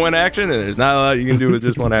only have one action, and there's not a lot you can do with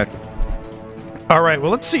just one action. All right,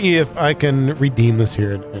 well, let's see if I can redeem this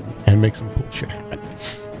here and make some cool shit happen.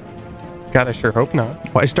 God, I sure hope not.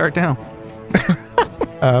 Why start down?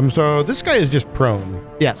 So this guy is just prone.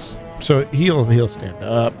 Yes. So he'll stand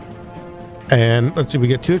up. And let's see, we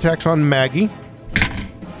get 2 attacks on Maggie.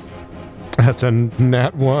 That's a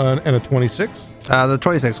nat 1 and a 26. The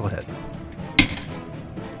 26 will hit.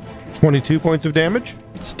 22 points of damage.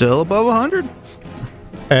 Still above 100.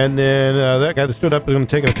 And then that guy that stood up is going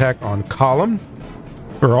to take an attack on Column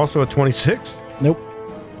for also a 26. Nope.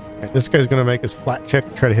 And this guy's going to make his flat check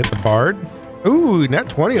to try to hit the bard. Ooh, nat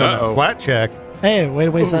 20 on that flat check. Hey, way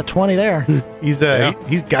to waste that 20 there. He's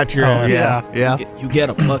got your ass. Yeah. You get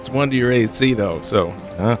a +1 to your AC, though, so.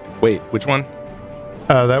 Wait, which one?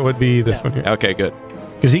 That would be this one here. Okay, good.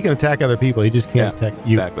 Because he can attack other people. He just can't attack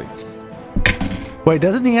you. Exactly. Wait,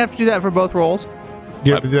 doesn't he have to do that for both rolls? Do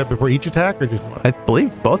you have to do that before each attack or just one? I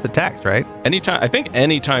believe both attacks, right?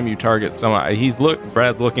 Anytime you target someone,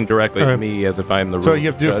 Brad's looking directly Okay. at me as if I'm the So rule you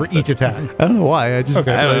have to do it for judge, each attack. I don't know why. I just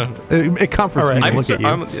Okay. I don't it comforts All right. me to I'm look so, at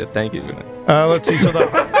you. yeah, thank you. Let's see. So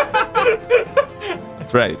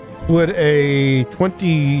That's right. would a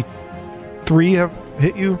 23 have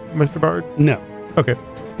hit you, Mr. Bard? No. Okay.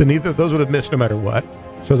 Then neither of those would have missed no matter what.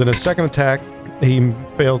 So then his second attack, he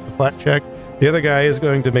fails the flat check. The other guy is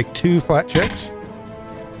going to make 2 flat checks.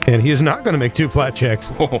 And he is not going to make 2 flat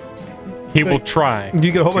checks. He will try.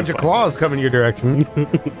 You get a whole bunch of claws coming your direction.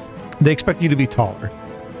 They expect you to be taller.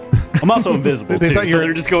 I'm also invisible, They too, thought so you were-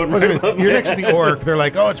 they're just going right You're above next to me. the orc. They're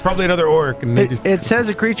like, oh, it's probably another orc. And they just, It says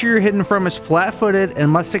a creature hidden from is flat-footed and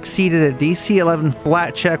must succeed at a DC 11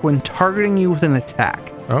 flat check when targeting you with an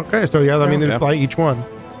attack. okay, so yeah, I mean, they Okay. apply each one.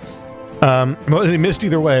 Well, he missed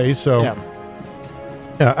either way, so Yeah.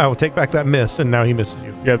 I will take back that miss, and now he misses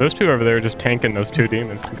you. Yeah, those two over there are just tanking those 2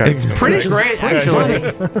 demons. It's Pretty Which is great, pretty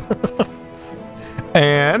actually. funny.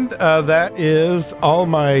 And that is all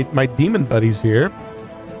my demon buddies here.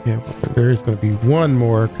 Yeah, there's going to be one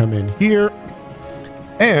more come in here.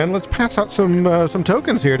 And let's pass out some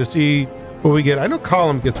tokens here to see what we get. I know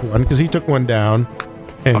Column gets one because he took one down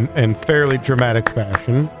in fairly dramatic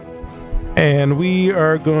fashion. And we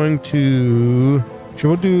are going to... Should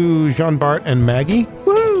we do Jean Bart and Maggie?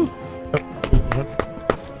 Woo!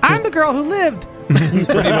 I'm the girl who lived. Pretty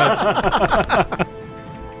much.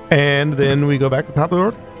 And then we go back to the top of the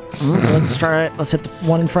order. Let's try it. Let's hit the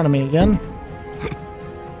one in front of me again.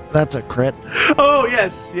 That's a crit. Oh,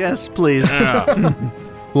 yes, please.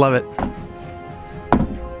 Love it.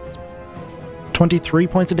 23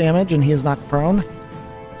 points of damage, and he is knocked prone.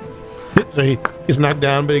 So he's knocked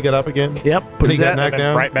down, but he got up again. Yep. But he got that- knocked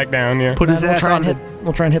down. Right back down, yeah. Put his And ass on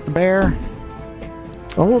we'll try and hit the bear.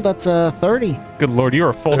 Oh, that's a 30. Good lord, you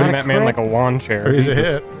are folding Is that that man crit? like a lawn chair. Or he's a Jesus.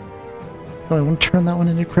 hit. Oh, I want to turn that one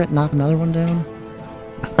into a crit, knock another one down.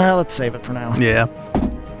 Let's save it for now. Yeah.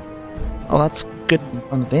 Oh, that's good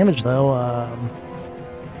on the damage, though.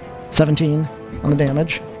 17. on the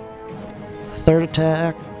damage. Third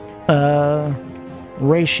attack,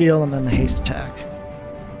 ray shield, and then the haste attack,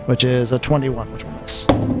 which is a 21, which will miss.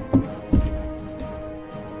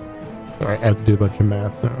 Sorry, I have to do a bunch of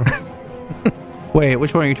math now. Wait,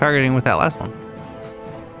 which one are you targeting with that last one?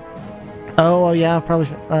 Oh, yeah, probably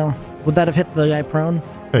should. Would that have hit the guy prone?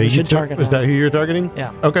 You should target Is him. that who you're targeting?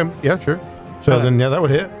 Yeah. Okay, yeah, sure. So Okay. then, yeah, that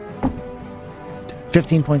would hit.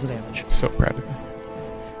 15 points of damage. So proud of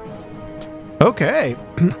you. Okay.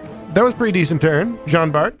 That was a pretty decent turn.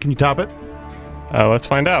 Jean Bart, can you top it? Let's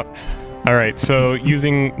find out. All right, so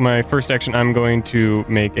using my first action, I'm going to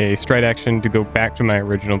make a stride action to go back to my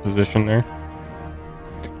original position there.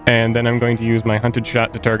 And then I'm going to use my hunted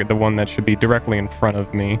shot to target the one that should be directly in front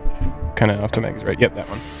of me. Kind of off to Meg's right. Yep, that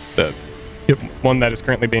one. The one that is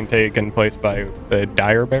currently being taken place by the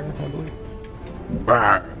dire bear, I believe.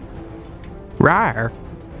 Rawr.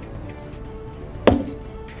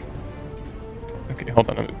 Okay, hold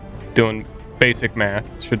on. I'm doing basic math.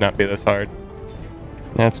 It should not be this hard.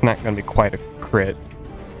 That's not going to be quite a crit.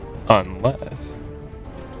 Unless...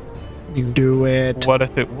 Do it. What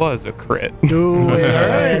if it was a crit? Do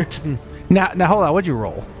it. Now hold on. What'd you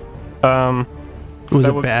roll? Was Was that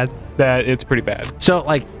it was- bad? That it's pretty bad. So,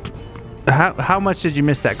 like, how much did you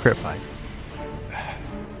miss that crit by?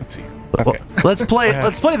 Let's see. Okay. Let's play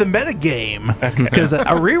the meta game because a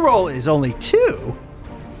reroll is only 2.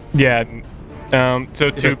 Yeah. So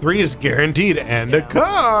The to 3 is guaranteed, and a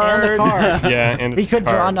card. And a card. yeah, and He it's could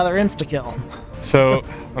draw hard. another insta-kill. So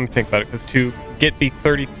let me think about it. Because to get the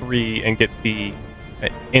 33 and get the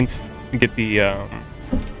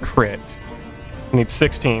crit, I need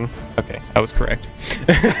 16. Okay, I was correct.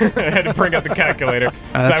 I had to bring up the calculator. So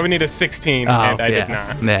that's- I would need a 16, and I did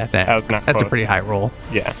not. Yeah, I was not That's close. a pretty high roll.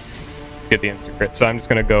 Yeah. Get the instant crit. So I'm just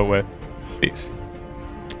gonna go with these.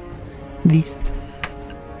 These,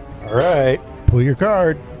 All right. Pull your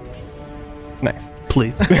card. Nice.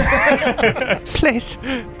 please, please.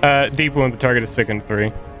 Deep wound. The target is sickened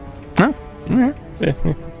 3. Huh? Alright.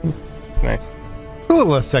 Nice. A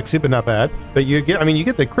little less sexy, but not bad. But you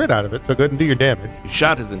get the crit out of it, so go ahead and do your damage. You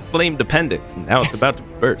shot his inflamed appendix, and now it's about to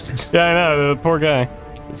burst. Yeah, I know. The poor guy.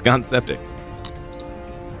 It's gone septic.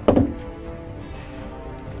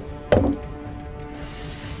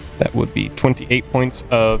 That would be 28 points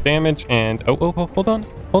of damage, and hold on.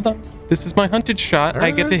 This is my hunted shot.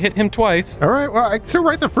 I get to hit him twice. All right, well, I still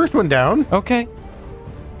write the first one down. Okay.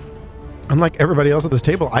 Unlike everybody else at this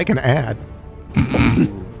table, I can add.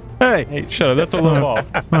 Hey. Hey, shut up. That's a low ball.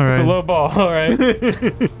 That's a low ball. All right.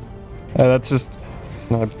 That's just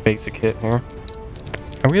another basic hit here.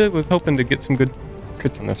 I really was hoping to get some good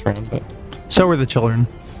crits on this round, but So were the children.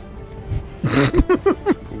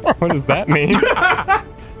 what does that mean?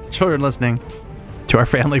 Children listening to our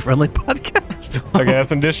family-friendly podcast. Okay,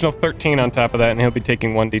 that's an additional 13 on top of that, and he'll be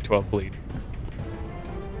taking 1d12 bleed.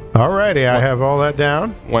 All righty, I have all that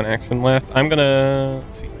down. One action left. I'm gonna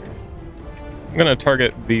let's see. I'm gonna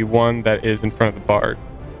target the one that is in front of the bard.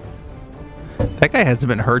 That guy hasn't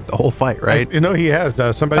been hurt the whole fight, right? You know he has.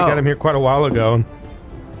 Somebody got him here quite a while ago.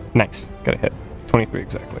 Nice. Got a hit. 23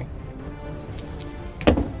 exactly.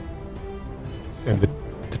 And the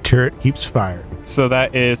turret keeps firing. So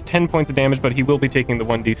that is 10 points of damage, but he will be taking the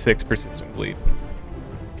 1d6 persistent bleed.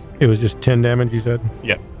 It was just 10 damage, you said?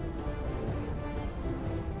 Yep.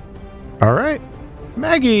 All right.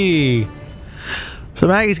 Maggie. So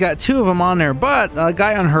Maggie's got 2 of them on there, but a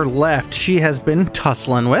guy on her left, she has been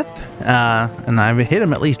tussling with, and I've hit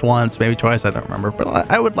him at least once, maybe twice, I don't remember, but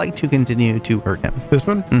I would like to continue to hurt him. This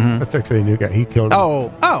one? Mhm. That's actually a new guy. He killed him.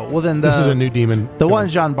 Oh, well then This is a new demon. the one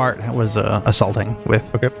Jean Bart was assaulting with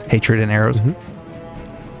hatred and arrows. Mhm.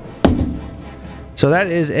 So that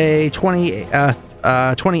is a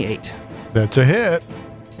 28. That's a hit.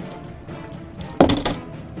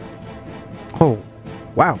 Oh,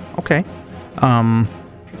 wow. Okay.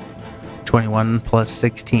 21 plus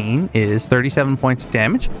 16 is 37 points of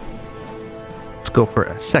damage. Let's go for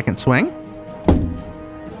a second swing.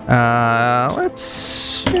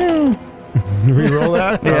 Let's Reroll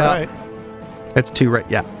that? Yeah. All right. that's 2, right?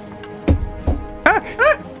 Yeah.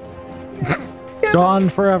 Gone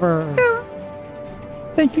forever.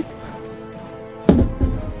 Thank you.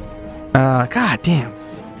 God damn.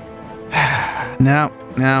 No.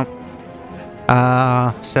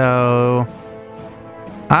 So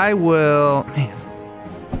I will. Man,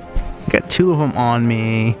 I got 2 of them on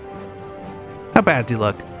me. How bad does he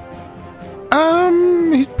look?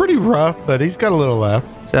 He's pretty rough, but he's got a little left.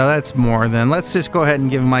 So that's more than. Let's just go ahead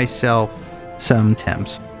and give myself some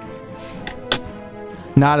temps.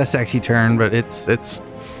 Not a sexy turn, but it's.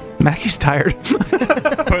 Maggie's tired.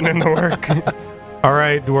 Putting in the work. All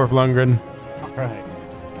right, Dwarf Lundgren.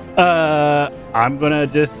 right. I'm gonna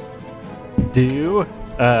just do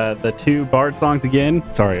the 2 bard songs again.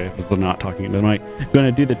 Sorry, I was not talking into the mic. I'm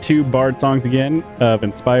gonna do the 2 bard songs again of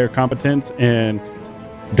Inspire Competence and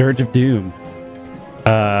Dirge of Doom.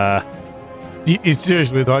 It's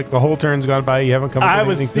seriously like the whole turn's gone by. You haven't come. I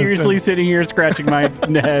was seriously sitting here scratching my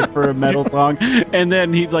head for a metal song, and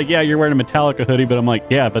then he's like, "Yeah, you're wearing a Metallica hoodie," but I'm like,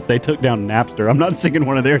 "Yeah, but they took down Napster. I'm not singing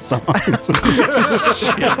one of their songs."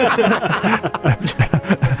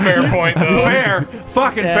 Fair point, though. Fair.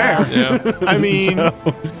 Fucking fair. Yeah. I mean,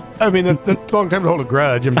 that's a long time to hold a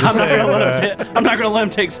grudge. I'm just I'm not saying. gonna let him I'm not gonna let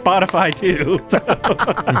him take Spotify too.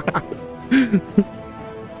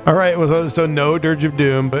 All right. Well, so no Dirge of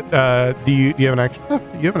Doom, but do you have an action left?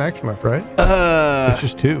 You have an action left, right? It's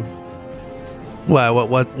just 2.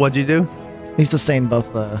 What'd you do? He sustained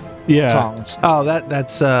both the Yeah, songs. Oh,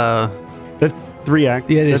 that's 3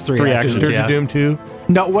 actions. Yeah, it is That's 3 actions, Dirge yeah. of Doom 2.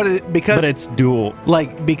 no, what it, because But it's dual.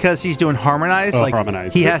 like because he's doing harmonized, Oh, like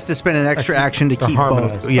harmonized. he has to spend an extra action to keep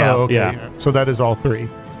harmonize. both. Yeah. Oh, okay. Yeah. So that is all 3.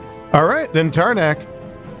 All right, then Tarnak,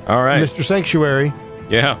 All right. Mr. Sanctuary.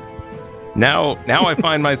 Yeah. Now I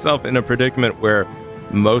find myself in a predicament where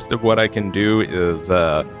most of what I can do is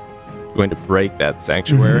going to break that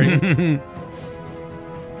sanctuary.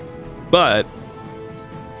 But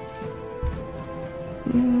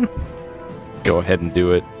go ahead and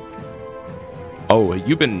do it. Oh,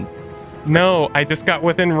 you've been... No, I just got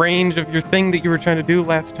within range of your thing that you were trying to do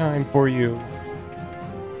last time for you.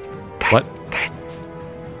 What?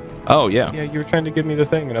 Oh, yeah. Yeah, you were trying to give me the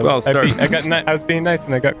thing, and I Well, was, start- I was being nice,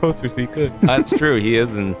 and I got closer, so you could. That's true. He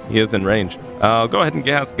is in range. I'll go ahead and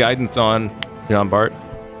cast guidance on John Bart.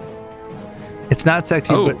 It's not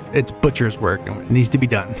sexy, Oh. but it's butcher's work. And it needs to be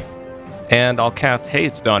done. And I'll cast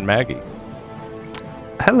haste on Maggie.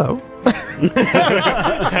 Hello.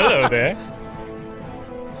 Hello there.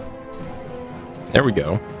 There we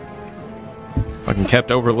go. Fucking kept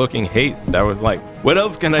overlooking haste. I was like, what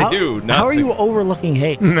else can I do? How are you overlooking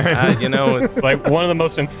haste? It's Like one of the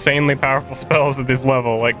most insanely powerful spells at this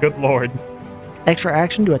level. Like, good lord. Extra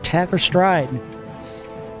action to attack or stride.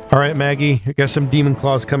 All right, Maggie, I got some demon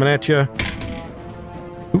claws coming at you.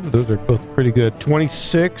 Ooh, those are both pretty good.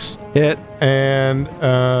 26 Hit. and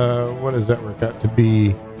what does that work out to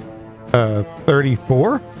be?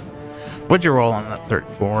 34. What'd you roll on that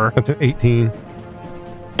 34? That's an 18.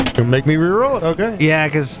 Don't make me reroll it. Okay. Yeah,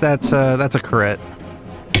 because that's a crit.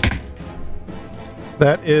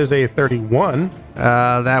 That is a 31.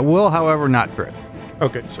 That will, however, not crit.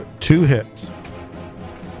 Okay, so 2 hits.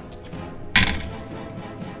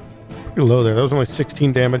 Pretty low there. That was only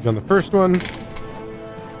 16 damage on the first one.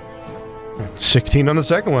 16 on the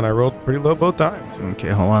second one. I rolled pretty low both times. Okay,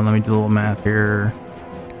 hold on. Let me do a little math here.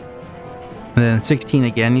 And then 16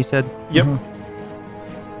 again, you said? Yep. All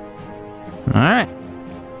right.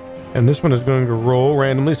 And this one is going to roll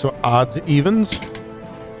randomly, so odds, evens.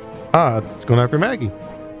 Odds. It's going after Maggie.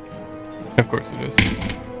 Of course it is.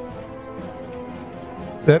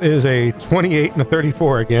 That is a 28 and a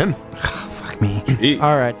 34 again. Fuck me. Gee.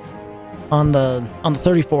 All right. On the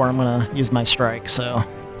 34, I'm gonna use my strike. So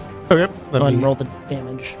Okay. go ahead and roll the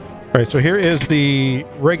damage. All right, so here is the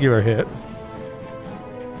regular hit.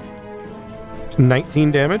 It's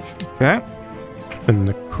 19 damage. Okay. And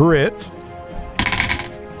the crit.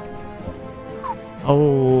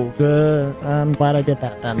 Oh, good. I'm glad I did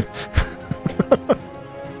that then.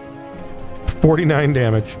 49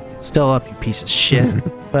 damage. Still up, you piece of shit.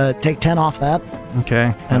 But take 10 off that,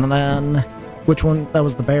 Okay. and then which one? That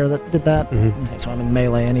was the bear that did that. Mhm. Okay, so I'm in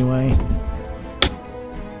melee anyway.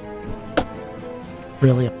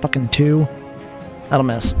 Really, a fucking 2? That'll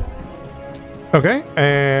miss. Okay,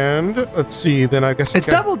 and let's see, then I guess It's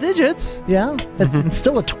double digits. Yeah, it's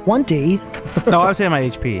still a 20. No, I was saying my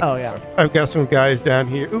HP. Oh yeah, I've got some guys down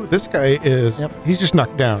here. Ooh, this guy is, Yep. he's just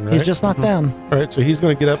knocked down, right? he's just knocked down. All right, so he's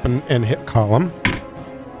going to get up and hit column.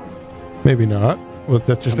 Maybe not. Well,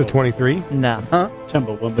 that's just a 23. Nah, Huh?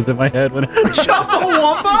 Chumbawamba was in my head when.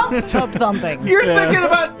 Chumbawamba? tub thumping. You're Yeah. thinking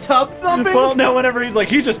about tub thumping? Well, no. Whenever he's like,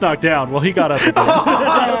 he just knocked down. Well, he got up. Again.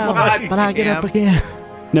 Yeah, but I get up again.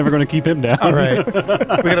 Never going to keep him down. All right. We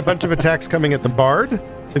got a bunch of attacks coming at the bard.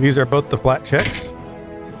 So these are both the flat checks.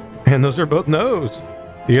 And those are both no's.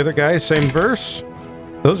 The other guys, same verse.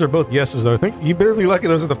 Those are both yeses, though. I think you better be lucky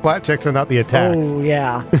those are the flat checks and not the attacks. Oh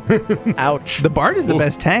yeah. Ouch. The Bard is the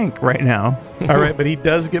best tank right now. All right, but he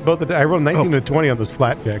does get both. I rolled 19 to 20 on those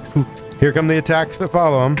flat checks. Here come the attacks that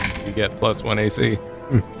follow him. You get +1 AC.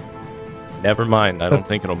 Never mind. I don't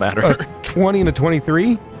think it'll matter. 20 and a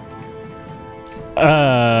 23.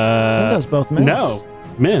 I think those both miss. No,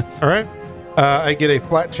 miss. All right. I get a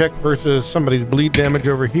flat check versus somebody's bleed damage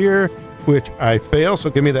over here. which I fail. So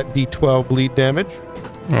give me that D12 bleed damage.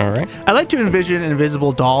 All right. I like to envision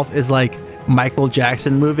Invisible Dolph is like Michael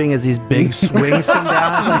Jackson moving as these big swings come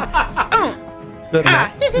down. It's like, Is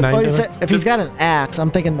that nine Well, damage? if he's got an axe,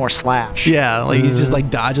 I'm thinking more slash. yeah, like he's just like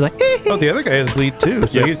dodging, like. Oh, the other guy has bleed too,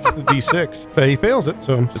 so Yeah. he's the D6. But he fails it,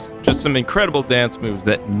 so Just some incredible dance moves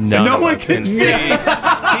that no one one can can see.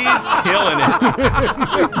 He's killing it.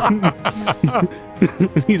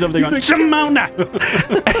 He's over there going, Shimona!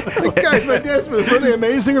 guys, my dance moves, were they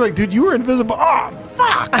amazing? Like, dude, you were invisible. Oh,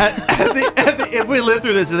 fuck! If we live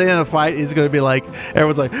through this at the end of the fight, it's going to be like,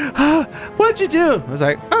 everyone's like, what'd you do? I was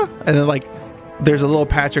like, and then like, there's a little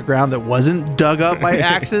patch of ground that wasn't dug up by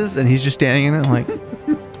axes, and he's just standing in it like,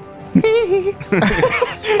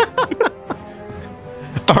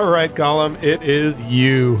 All right, Gollum, it is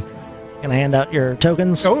you. Gonna hand out your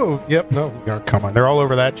tokens. Oh, yep, no, come on, they're all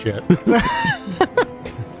over that shit.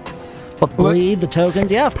 The bleed, the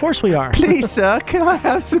tokens. Yeah, of course we are. please, sir, can I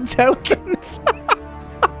have some tokens?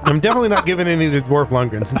 I'm definitely not giving any to Dwarf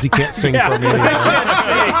Lundgren since he can't sing for me anymore.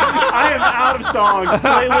 I am out of songs.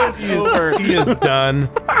 Playlist over. He is done.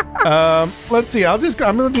 Let's see. I'm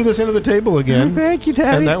gonna do this into the table again. Thank you,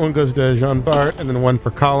 Daddy. And that one goes to Jean Bart, and then one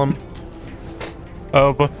for Column.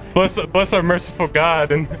 Oh, bless our merciful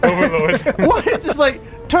God and Overlord. What? It's just like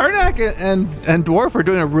Tarnak and Dwarf are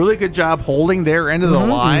doing a really good job holding their end of the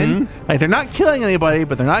line. Like they're not killing anybody,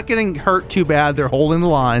 but they're not getting hurt too bad. They're holding the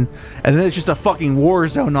line, and then it's just a fucking war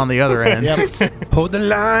zone on the other end. Hold the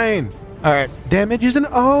line. All right. Damage isn't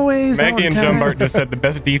always Maggie and on time. John Bart just said the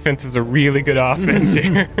best defense is a really good offense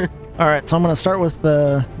here. All right. So I'm gonna start with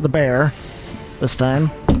the bear this time.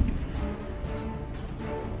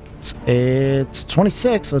 It's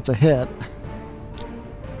 26, so it's a hit.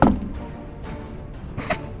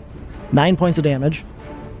 9 points of damage.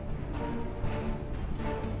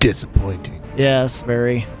 Disappointing. Yes,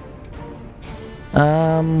 very.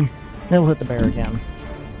 Then we'll hit the bear again.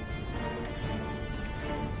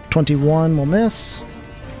 21 will miss.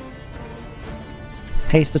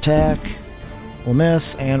 Haste attack will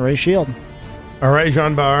miss, and raise shield. All right,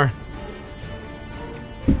 Jean Bart.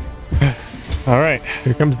 All right.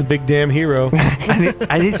 Here comes the big damn hero.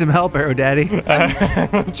 I need some help, Arrow Daddy.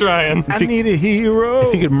 I'm trying. I need a hero.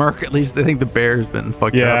 If you could mark at least, I think the bear's been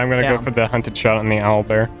fucked Yeah, up. I'm going to Yeah. go for the hunted shot on the owl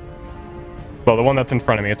bear. Well, the one that's in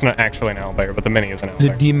front of me. It's not actually an owl bear, but the mini is an owl It's a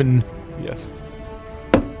bear. demon. Yes.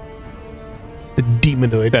 The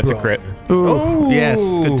demonoid. That's a brawler. crit. Ooh, Oh. yes,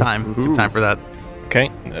 good time. Good time for that.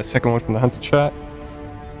 Okay. The second one from the hunted shot.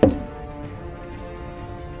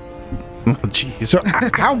 Oh, jeez. So,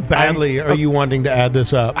 how badly are you wanting to add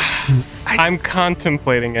this up? I'm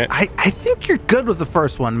contemplating it. I think you're good with the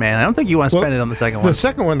first one, man. I don't think you want to Well, spend it on the second The one.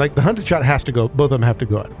 second one, like the hunted shot, has to go. Both of them have to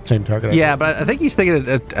go at the same target. Yeah, but I think he's thinking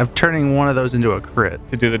of turning one of those into a crit.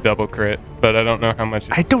 To do the double crit, but I don't know how much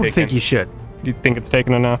it's I don't taken. think you should. You think it's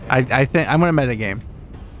taken enough? I think I'm gonna metagame,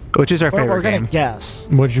 which is our favorite We're gonna game. guess.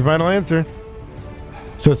 What's your final answer?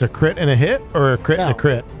 So it's a crit and a hit, or a crit and a No.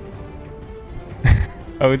 crit?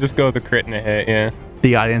 I would just go with the crit and a hit, yeah.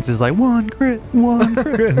 The audience is like, one crit, one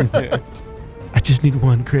crit. Yeah. I just need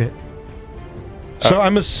one crit. So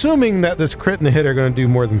I'm assuming that this crit and the hit are going to do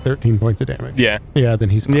more than 13 points of damage. Yeah. Yeah, then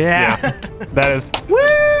he's. Yeah. That is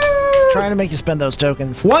Trying to make you spend those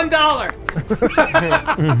tokens.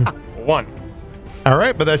 $1. one. All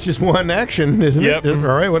right, but that's just one action, isn't Yep. it?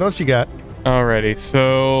 All right, what else you got? Alrighty,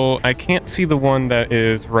 so I can't see the one that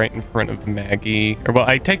is right in front of Maggie. Or, well,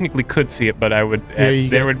 I technically could see it, but I would. Yeah, you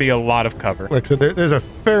there get- would be a lot of cover. Look, so there's a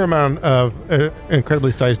fair amount of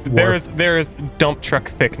incredibly sized dwarf. There is dump truck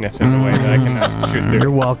thickness in the way that I can shoot You're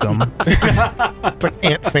through. welcome. It's like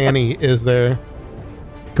Aunt Fanny is there.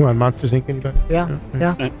 Come on, Monsters Inc. Anybody? Yeah,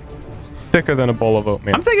 yeah. Thicker than a bowl of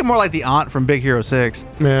oatmeal. I'm thinking more like the aunt from Big Hero 6.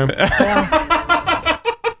 Yeah.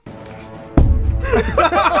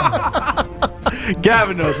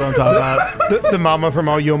 Gavin knows what I'm talking about. the mama from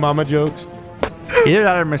all Yo Mama jokes. Either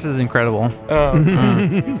that or Mrs. Incredible. Oh,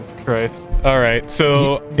 Jesus Christ. All right,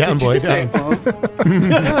 so Get him, boys. Get him.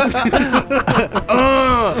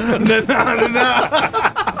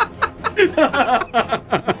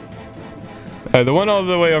 the one all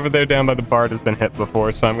the way over there down by the bard has been hit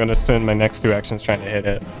before, so I'm going to spend my next two actions trying to hit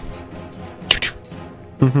it.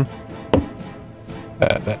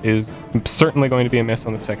 That is certainly going to be a miss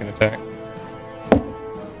on the second attack.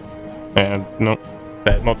 And nope,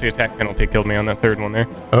 that multi-attack penalty killed me on that third one there.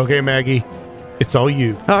 Okay, Maggie, it's all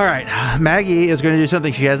you. All right. Maggie is going to do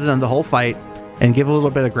something she hasn't done the whole fight and give a little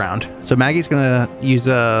bit of ground. So Maggie's going to use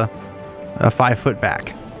a 5 foot back,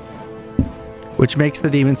 which makes the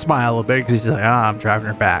demon smile a little bit because he's like, I'm driving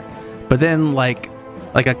her back. But then like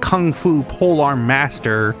a kung fu polearm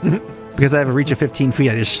master, because I have a reach of 15 feet,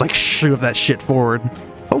 I just like shove that shit forward.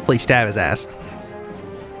 Hopefully stab his ass.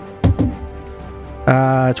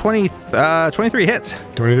 23 hits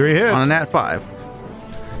 23 hits. on a nat 5.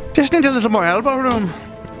 Just need a little more elbow room.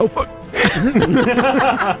 Oh fuck.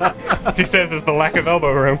 He says as the lack of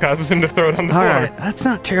elbow room causes him to throw it on the All floor. right, that's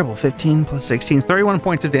not terrible. 15 plus 16 is 31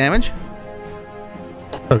 points of damage.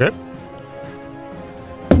 Okay.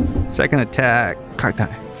 Second attack, cock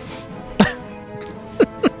die.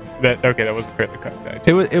 That wasn't crit the cock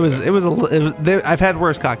die. I've had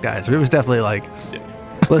worse cock dies, but it was definitely like,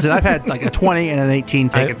 listen, I've had like a 20 and an 18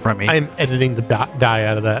 taken from me. I'm editing the die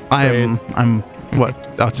out of that. I'm what?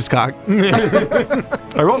 Oh, just cock.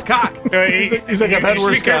 I rolled cock. He's like, I've had you should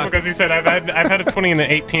worse be careful cock. because he said I've had a 20 and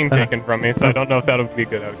an 18 taken from me, so I don't know if that'll be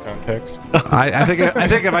good out of context. I think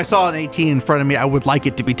if I saw an 18 in front of me, I would like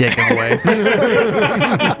it to be taken away.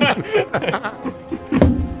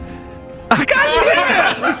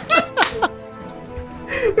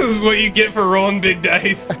 This is what you get for rolling big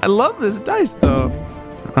dice. I love this dice though.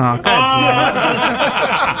 Oh, God.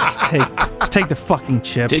 Just take the fucking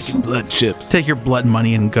chips. Take your blood chips. Take your blood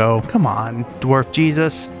money and go. Come on, dwarf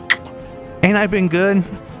Jesus. Ain't I been good?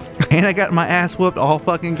 Ain't I got my ass whooped all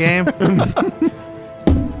fucking game?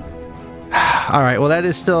 All right, well, that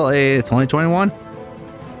is still it's only 21.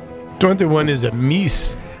 21 is a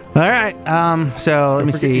miss. All right, so let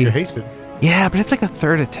me see. You're hasted. Yeah, but it's like a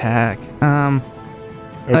third attack.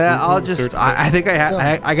 I'll just, I think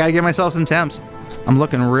I gotta give myself some temps. I'm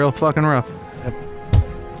looking real fucking rough. Yep.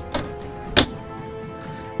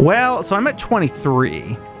 Well, so I'm at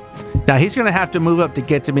 23. Now he's gonna have to move up to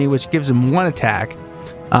get to me, which gives him one attack.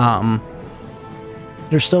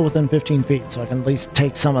 You're still within 15 feet, so I can at least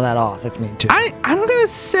take some of that off if need to. I'm gonna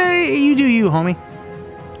say you do you, homie.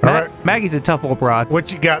 All right. Maggie's a tough old broad.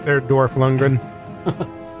 What you got there, Dwarf Lundgren?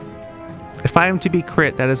 If I am to be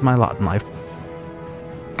crit, that is my lot in life.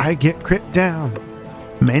 I get crit down.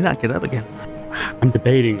 May not get up again. I'm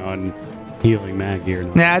debating on healing Maggie or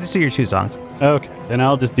not. Nah, just do your 2 songs. Okay, then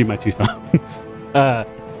I'll just do my 2 songs.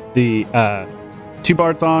 The 2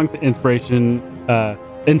 bard songs,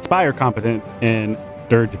 Inspire Competence and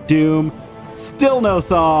Dirge of Doom. Still no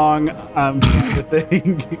song. I'm trying to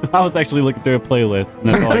think. I was actually looking through a playlist, and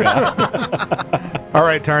that's all I got. All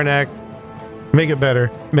right, Tarnak. Make it better.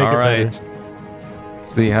 Make All it right. better.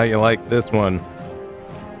 See how you like this one.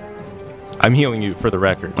 I'm healing you for the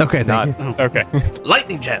record. Okay, Not thank you. Okay.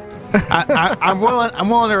 lightning jet. I'm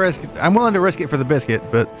willing to risk it. I'm willing to risk it for the biscuit,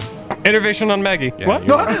 but Intervention on Maggie. Yeah, What?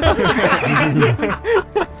 you are.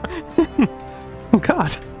 oh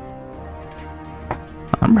God,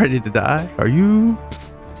 I'm ready to die. Are you?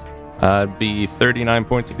 It'd be 39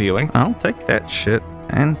 points of healing. I'll take that shit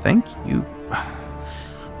and thank you.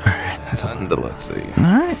 All right, that's all. And let's see. All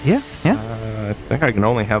right, yeah. I think I can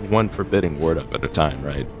only have one forbidding word up at a time,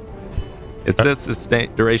 right? It says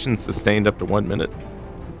duration sustained up to 1 minute.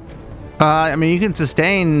 I mean, you can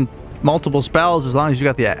sustain multiple spells as long as you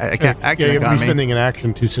got the action you have to be economy. spending an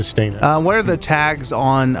action to sustain it. What are the tags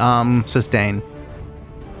on sustain?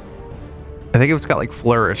 I think it's got like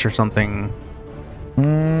flourish or something.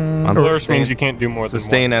 On Flourish sustain- means you can't do more than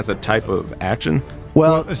sustain one. as a type of action.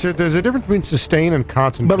 Well, There's a difference between sustain and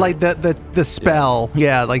concentrate. but like the spell,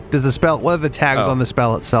 yeah. Like does the spell? What are the tags Oh. on the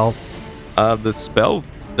spell itself?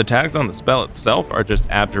 The tags on the spell itself are just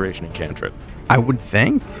abjuration and cantrip. I would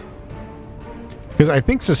think. Because I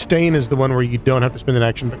think sustain is the one where you don't have to spend an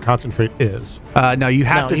action, but concentrate is. No, you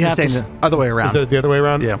have No, to you have sustain to the other way around. The other way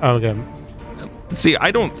around? Yeah. Oh, okay. See,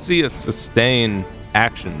 I don't see a sustain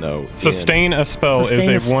action though. Sustain a spell Sustain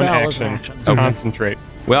a is a one spell is an action. action. Concentrate.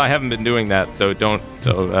 Well, I haven't been doing that, so don't.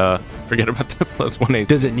 So forget about the plus 1 AC.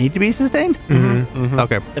 Does it need to be sustained? Mm-hmm.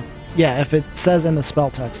 Okay. Yeah, if it says in the spell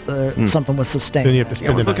text something with sustain. Then you have to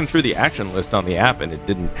Yeah, I spend was an looking through the action list on the app, and it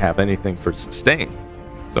didn't have anything for sustain.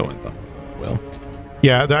 So I thought, well,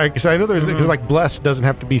 Yeah, because I know there's because like bless doesn't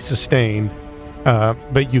have to be sustained,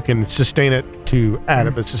 but you can sustain it to add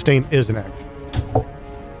it. But sustain is an action.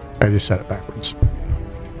 I just said it backwards.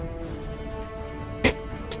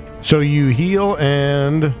 So you heal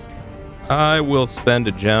and I will spend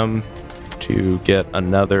a gem to get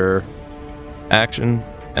another action,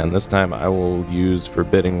 and this time I will use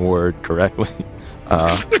forbidding word correctly.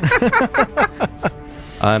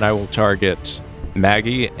 And I will target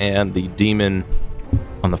Maggie and the demon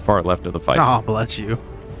on the far left of the fight. Oh, bless you.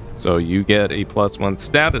 So you get a +1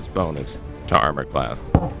 status bonus to armor class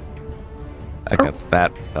against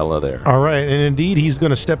that fella there. all right, and indeed he's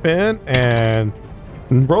going to step in and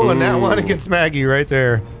roll a nat one against Maggie right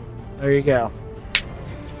there. There you go.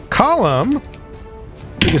 Column,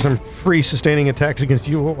 you get some free sustaining attacks against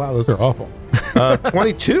you. Oh, wow, those are awful.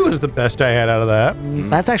 22 is the best I had out of that.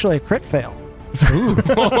 That's actually a crit fail.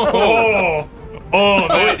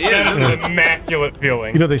 That is an immaculate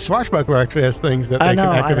feeling. You know, the swashbuckler actually has things that they can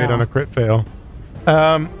activate on a crit fail.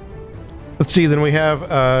 Let's see, then we have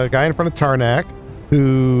a guy in front of Tarnak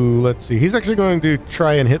who, let's see, he's actually going to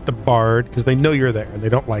try and hit the bard because they know you're there and they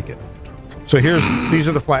don't like it. So these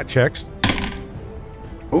are the flat checks.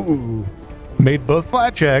 Ooh. Made both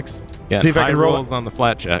flat checks. Yeah, see if I can roll rolls on the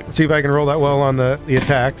flat check. See if I can roll that well on the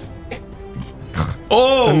attacks.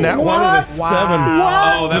 Oh, and that one is a 7.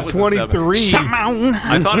 Oh, that was 23.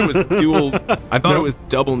 I thought it was dual. I thought it was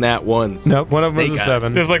double nat ones. No, one of them was a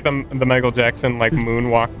 7. This is like the Michael Jackson like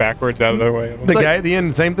moonwalk backwards out of the way. The guy at the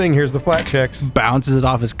end, same thing. Here's the flat checks. Bounces it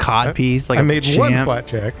off his cod piece like I made one flat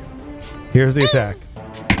check. Here's the attack.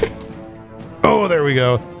 Oh, there we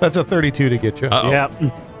go. That's a 32 to get you. Yep.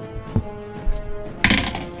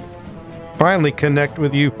 Finally connect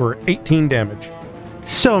with you for 18 damage.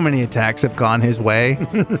 So many attacks have gone his way.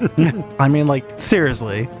 I mean, like,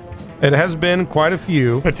 seriously. It has been quite a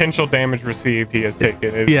few. Potential damage received he has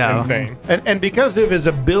taken is insane. And because of his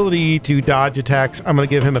ability to dodge attacks, I'm going to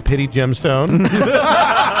give him a pity gemstone.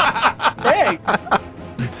 Thanks.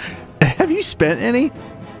 Have you spent any?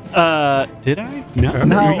 Did I?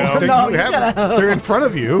 No. They're in front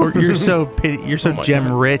of you. Or you're so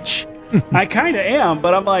gem rich. I kind of am,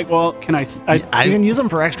 but I'm like, well, can I you can use them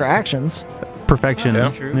for extra actions. Perfection.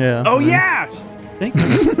 Yeah. True. Yeah. Oh yeah. Thank you.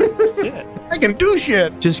 Shit. I can do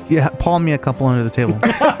shit. Just palm me a couple under the table.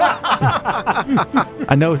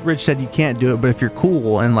 I know Rich said you can't do it, but if you're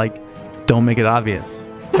cool and like, don't make it obvious.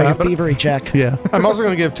 Like a thievery check. Yeah. I'm also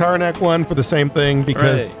going to give Tarnak one for the same thing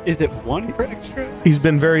because Is it 1 for extra? he's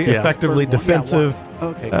been very effectively For one. Yeah, defensive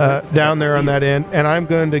Okay. down there on that end. And I'm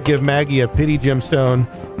going to give Maggie a pity gemstone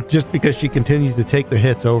just because she continues to take the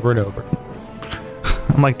hits over and over.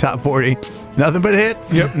 I'm like top 40. Nothing but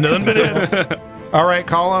hits. Yep, nothing but hits. All right,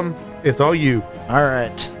 Column, it's all you. All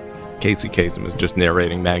right. Casey Kasem is just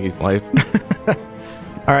narrating Maggie's life.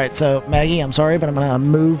 All right, so Maggie, I'm sorry, but I'm going to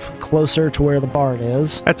move closer to where the bard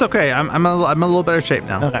is. That's okay. I'm a little better shape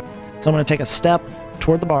now. Okay. So I'm going to take a step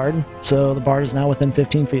toward the bard. So the bard is now within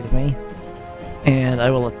 15 feet of me. And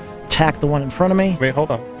I will attack the one in front of me. Wait,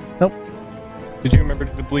 hold on. Nope. Did you remember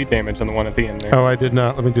to do bleed damage on the one at the end there? Oh, I did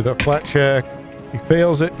not. Let me do that flat check. He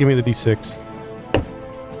fails it. Give me the D6.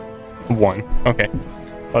 1. Okay.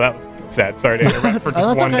 Well, that was sad. Sorry to interrupt for just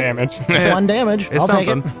that's 1 okay. damage. It's 1 damage. It's I'll take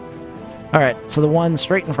it. something. All right, so the one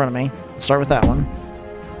straight in front of me. Start with that one.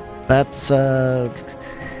 That's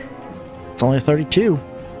it's only a 32.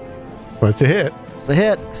 Well, it's a hit. It's a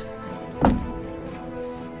hit.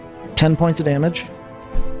 10 points of damage.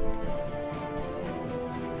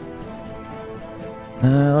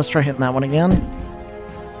 Let's try hitting that one again.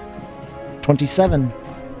 27.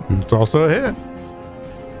 It's also a hit.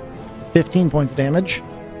 15 points of damage.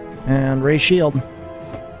 And raise shield.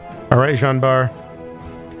 All right, Jean Bar.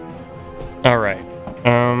 All right.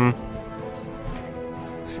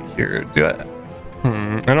 Let's see here.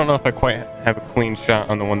 I don't know if I quite have a clean shot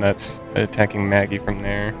on the one that's attacking Maggie from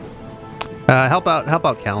there. Help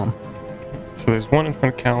out Callum. So there's one in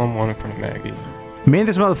front of Callum, one in front of Maggie. Me and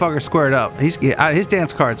this motherfucker squared up. His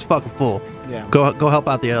dance card's fucking full. Yeah. Go help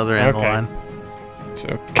out the other end of the Okay. line.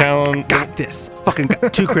 So Callum. Got this. Fucking 2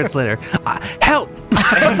 crits later. Help!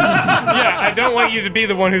 Yeah, I don't want you to be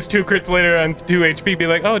the one who's 2 crits later on 2 HP. Be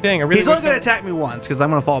like, oh dang, I really. He's only wish gonna attack me once because I'm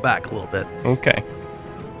gonna fall back a little bit. Okay.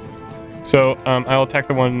 So I'll attack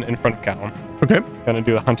the one in front of Callum. Okay. Gonna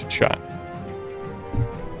do the hunted shot.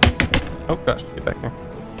 Oh gosh, get back there.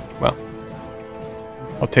 Well,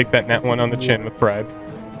 I'll take that nat 1 on the chin with pride.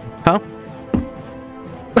 Huh?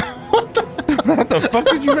 What the fuck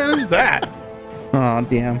did you manage that? Oh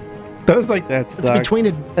damn. That was like That It's sucks.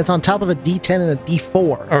 it's on top of a D10 and a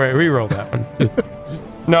D4. All right, re-roll that one. Just,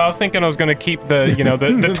 No, I was thinking I was gonna keep the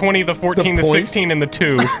the 20, the 14, the point? 16, and the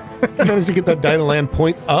 2. you managed to get that die to land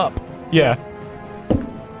point up. Yeah.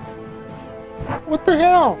 What the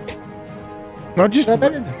hell? No, just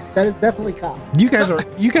That is definitely cop. you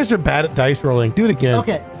guys are bad at dice rolling. Do it again.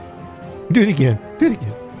 Okay. Do it again. Do it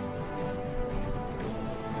again.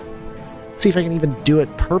 See if I can even do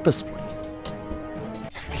it purposefully.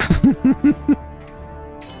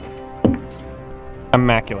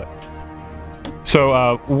 Immaculate.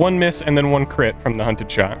 So 1 miss and then 1 crit from the hunted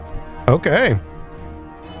shot. Okay.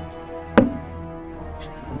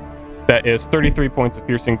 That is 33 points of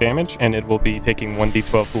piercing damage, and it will be taking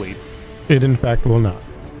 1d12 bleed. It in fact will not,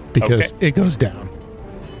 because Okay. it goes down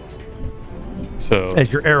So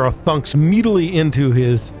as your arrow thunks meatily into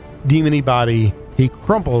his demony body. He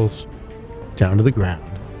crumples down to the ground.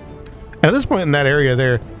 At this point in that area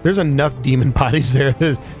there's enough demon bodies there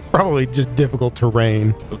that it's probably just difficult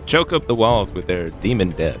terrain. They'll choke up the walls with their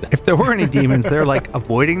demon dead. If there were any demons, they're like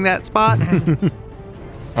avoiding that spot.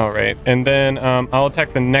 All right, and then I'll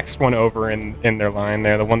attack the next one over in their line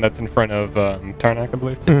there, the one that's in front of Tarnak, I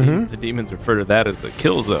believe. Mm-hmm. The demons refer to that as the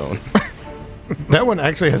kill zone. That one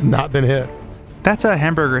actually has not been hit. That's a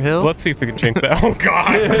Hamburger Hill. Let's see if we can change that. Oh,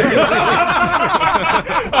 God.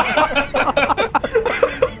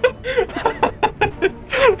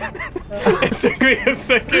 It took me a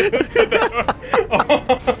second.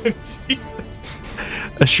 Oh, Jesus.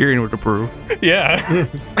 A Sheeran would approve. Yeah.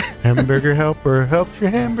 Hamburger helper helps your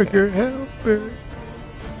hamburger helper.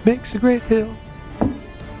 Makes a great hill.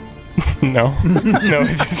 No. No,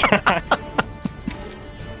 it's just not.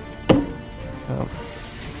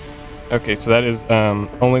 Okay, so that is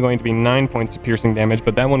only going to be 9 points of piercing damage,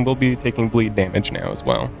 but that one will be taking bleed damage now as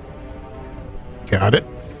well. Got it.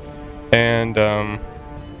 And I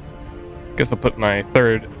guess I'll put my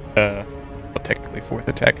third, well, technically fourth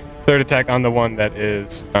attack. Third attack on the one that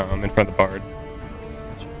is in front of the bard.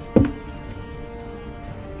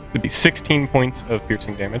 It'd be 16 points of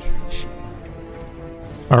piercing damage.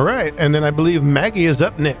 All right, and then I believe Maggie is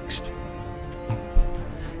up next.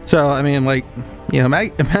 So, I mean, like, you know,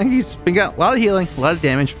 Maggie's been got a lot of healing, a lot of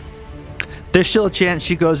damage. There's still a chance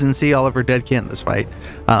she goes and see all of her dead kin in this fight.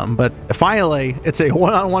 But finally, it's a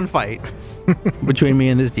one-on-one fight between me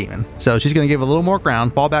and this demon. So she's going to give a little more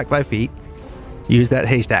ground, fall back 5 feet, use that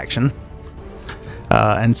haste action,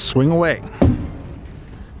 and swing away.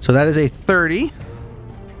 So that is a 30.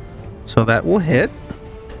 So that will hit.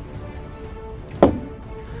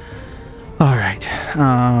 All right.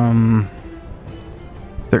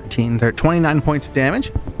 29 points of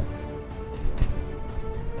damage.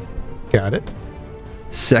 Got it.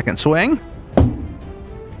 Second swing.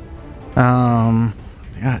 God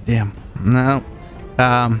damn. No.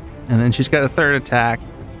 And then she's got a third attack.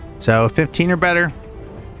 So 15 or better.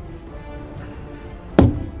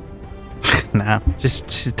 Nah, she's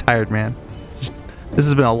tired, man. This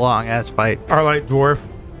has been a long ass fight. Our light dwarf,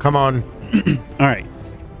 come on. All right.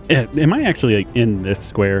 Am I actually like in this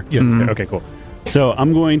square? Yes. Okay, cool. So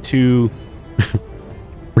I'm going to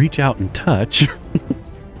reach out and touch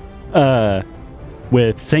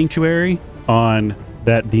with Sanctuary on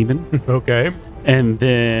that demon. Okay. And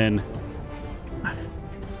then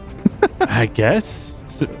I guess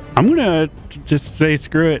I'm going to just say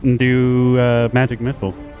screw it and do Magic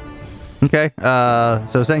Missile. Okay.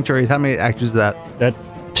 So Sanctuaries, how many actions is that? That's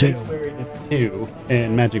 2. Sanctuary is 2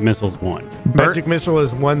 and Magic Missile's 1. Magic missile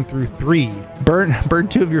is 1 through 3. Burn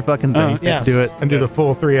 2 of your fucking things. yes. Do it. And do the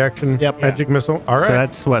full 3 action. Yep. Magic missile. All right. So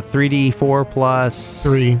that's what, 3d4 plus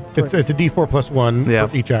 3. It's a D4 plus 1 Yeah.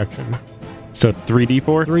 for each action. So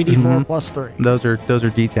 3d4? 3d4 plus 3. those are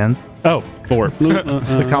d10s. Oh, 4.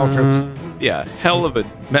 The caltrops. Yeah, hell of a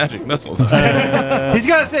magic missile. He's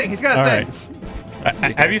got a thing. He's got a all thing. right.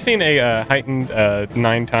 Have you seen a heightened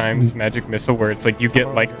 9 times magic missile where it's like you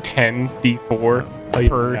get like 10 d4 yeah.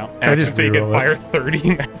 per I action, just so you can reroll fire it.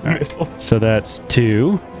 30 missiles? So that's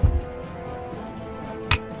 2.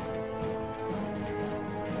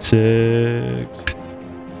 6.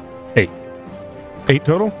 8. 8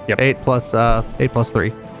 total? 8 plus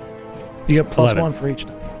 3. You get plus 11. 1 for each.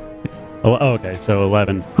 Oh, okay. So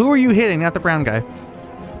 11. Who are you hitting? Not the brown guy.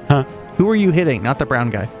 Huh? Who are you hitting? Not the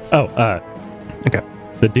brown guy. Oh, Okay.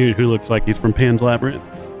 the dude who looks like he's from Pan's Labyrinth.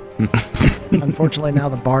 Unfortunately, now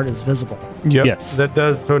the bard is visible. Yep. Yes. That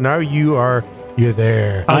does. So now you're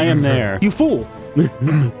there. I am there. You fool.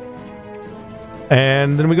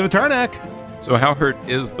 And then we go to Tarnak. So how hurt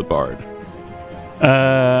is the bard?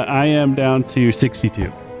 I am down to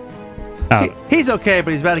 62. He's okay,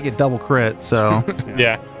 but he's about to get double crit, so.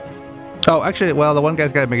 Yeah. Oh, actually, well, the one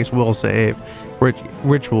guy's got to make his will save,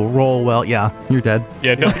 which will roll well. Yeah, you're dead.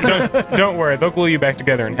 Yeah, don't worry. They'll glue you back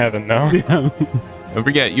together in heaven, though. Don't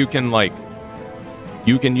forget, you can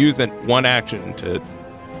use it one action to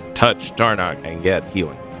touch Tarnak and get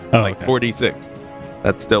healing. Oh, like okay. 46.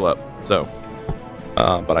 That's still up. So,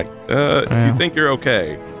 but if you think you're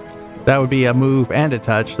okay, That would be a move and a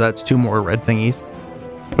touch, so that's 2 more red thingies,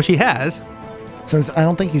 which he has. Since I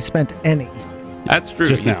don't think he spent any that's true.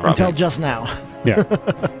 Just He's now. probably until just now. Yeah.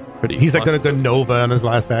 pretty. He's like flustered. going to go Nova on his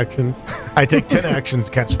last action. I take 10 actions,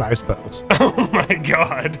 catch 5 spells. Oh my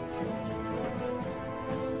god.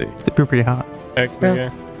 Let's see. They're pretty hot. Actually,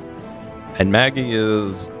 Yeah. yeah. And Maggie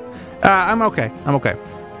is I'm okay. I'm okay.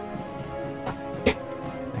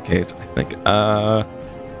 okay. So I think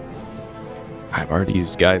I've already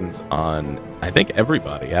used guidance on I think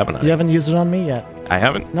everybody, haven't I? You haven't used it on me yet. I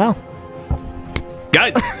haven't. No.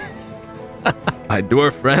 Guidance. My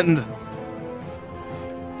dwarf friend,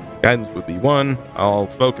 Guidance would be 1. I'll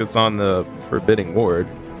focus on the forbidding ward.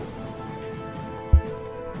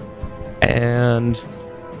 And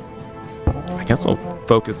I guess I'll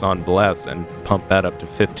focus on bless and pump that up to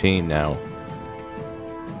 15 now.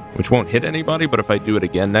 Which won't hit anybody, but if I do it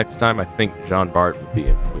again next time, I think Jean Bart would be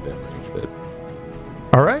within range of it.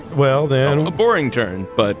 All right. Well, then A boring turn,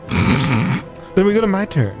 but then we go to my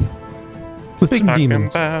turn. The big Talking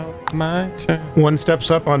demons. about my turn. One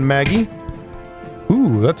steps up on Maggie.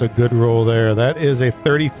 Ooh, that's a good roll there. That is a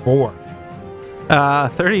 34.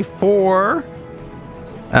 34.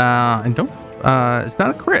 And don't. It's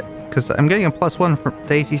not a crit because I'm getting a +1 from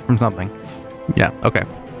Daisy from something. Yeah. Okay.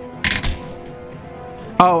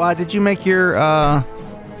 Oh, did you make your? Oh,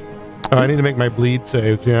 I need to make my bleed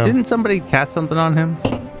saves. Yeah. Didn't somebody cast something on him?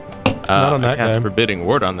 Not on I that cast guy. forbidding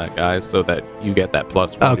ward on that guy so that you get that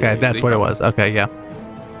 +1. Okay, that's what it was. Okay, yeah.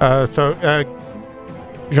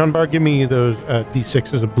 Jean Bar, give me those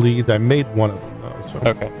D6s of bleeds. I made one of them though. So.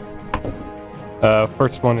 Okay.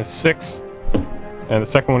 First one is 6, and the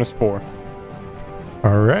second one is 4.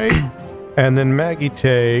 All right. And then Maggie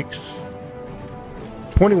takes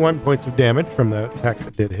 21 points of damage from the attack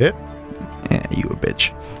that did hit. Yeah, you a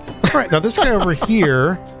bitch. All right. Now this guy over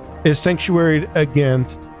here is sanctuaried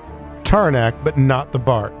against Tarnak, but not the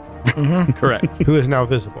Bard, Correct. who is now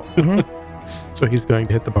visible. So he's going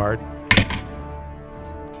to hit the Bard.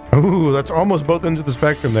 Ooh, that's almost both ends of the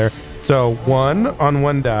spectrum there. So 1 on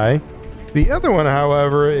 1 die. The other one,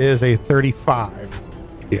 however, is a 35.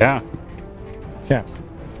 Yeah. Yeah,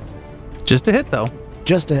 Just a hit though.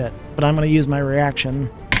 just a hit. But I'm going to use my reaction.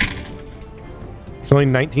 It's only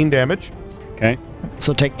 19 damage. Okay.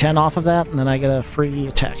 So take 10 off of that, and then I get a free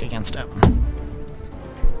attack against him.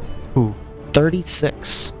 Ooh.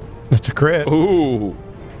 36. That's a crit. Ooh.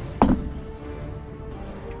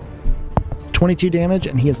 22 damage,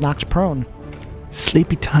 and he is knocked prone.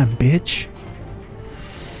 Sleepy time, bitch.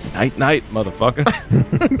 Night, night, motherfucker.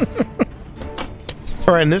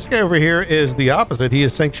 All right, and this guy over here is the opposite. He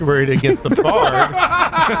is sanctuaried against the Bard.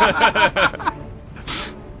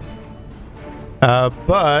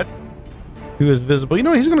 But who is visible? You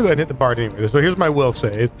know, he's going to go ahead and hit the Bard anyway. So here's my will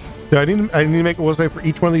save. Do I need to make a will save for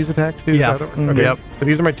each one of these attacks too? Yeah. Is that what- okay. Yep. So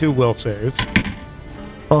these are my 2 will saves.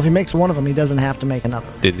 Well, if he makes one of them, he doesn't have to make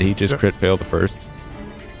another. Did he just crit fail the first?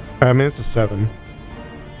 I mean, it's a 7.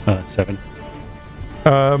 7.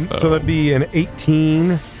 So that'd be an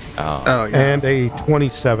 18 Oh yeah. and a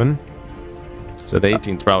 27. So the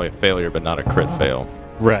 18's probably a failure, but not a crit fail.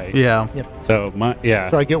 Right. Yeah. So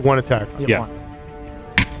So I get 1 attack. Get Yeah. one.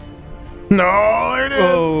 No, there it is.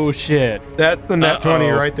 Oh shit. That's the net 20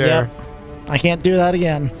 Uh-oh. right there. Yep. I can't do that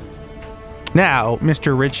again. Now,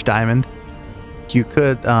 Mr. Rich Diamond, you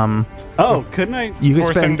could Oh, couldn't I You could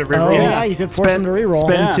Force spend him to Oh, reroll. yeah, you could force him to reroll.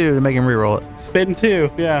 spend Yeah. 2 to make him reroll it. spin 2?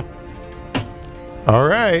 Yeah. All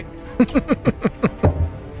right.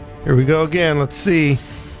 Here we go again. Let's see.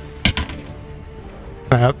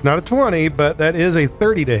 It's not a 20, but that is a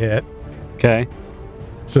 30 to hit. Okay.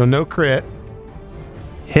 So no crit.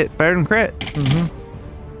 Hit better than crit.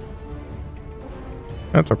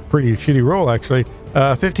 That's a pretty shitty roll, actually.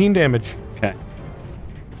 15 damage. Okay.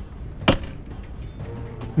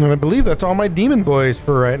 And I believe that's all my demon boys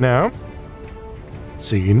for right now. Let's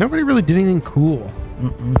see, nobody really did anything cool.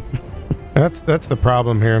 That's the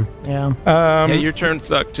problem here. Yeah. Yeah, your turn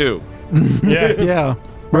sucked too. Yeah. Yeah.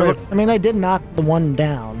 Right. I mean, I did knock the one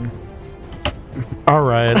down. All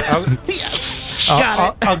right.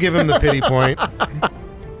 I'll give him the pity point.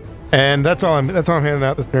 And that's all I'm handing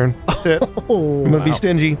out this turn. That's it. Oh. I'm gonna be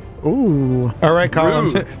stingy. Ooh. All right, Colin.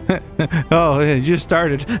 Rude. Oh, yeah, you just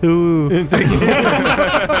started. Ooh.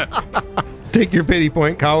 Take your pity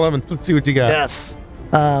point, Colin, and let's see what you got. Yes.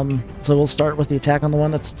 So we'll start with the attack on the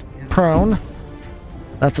one that's prone.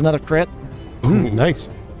 That's another crit. Ooh, nice.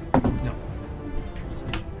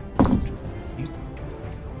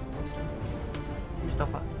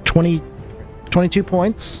 22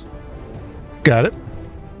 points. Got it.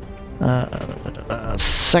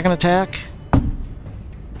 Second attack.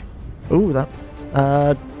 Ooh, that's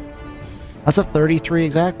a 33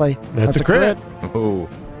 exactly. That's a crit. Oh,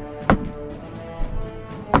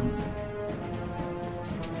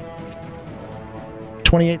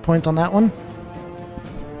 28 points on that one.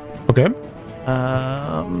 Okay.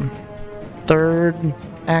 Third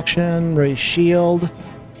action, raise shield.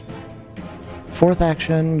 Fourth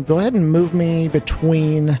action, go ahead and move me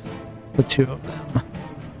between the two of them.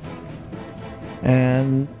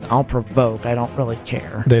 And I'll provoke. I don't really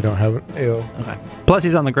care. They don't have it. Ew. Okay. Plus,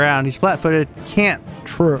 he's on the ground. He's flat-footed. Can't.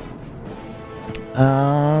 True.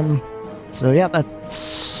 So yeah,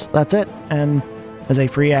 that's it. And as a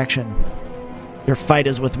free action, Your fight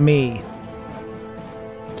is with me.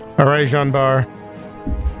 All right, Jean Bar.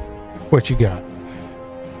 What you got?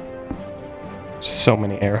 So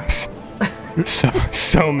many arrows.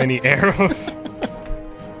 so many arrows.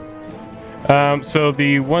 So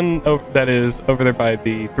the one that is over there by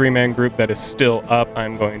the 3-man group that is still up,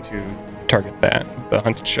 I'm going to target that, the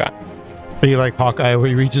hunted shot. Are you like Hawkeye where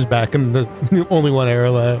he reaches back and there's only one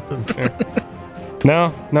arrow left?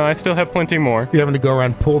 No, I still have plenty more. You're having to go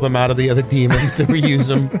around and pull them out of the other demons to reuse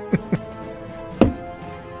them.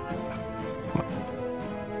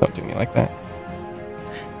 Don't do me like that.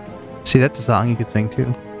 See, that's a song you could sing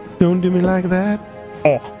too. Don't do me like that.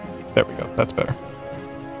 Oh, there we go. That's better.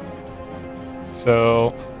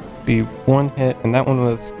 So, be one hit, and that one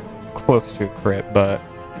was close to a crit, but...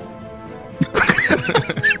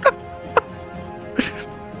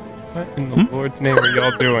 What in the Lord's name are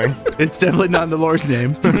y'all doing? It's definitely not in the Lord's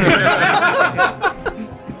name.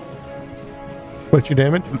 What's your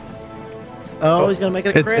damage? Oh, he's gonna make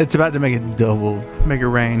it a crit. It's about to make it double. Make it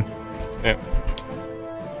rain. Yeah.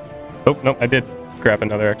 Oh, no, I did grab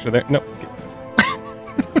another extra there. No.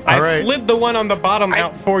 I right. slid the one on the bottom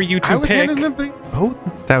out for you to pick. Oh,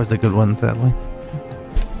 That was a good one, sadly.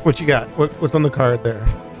 what you got? What's on the card there?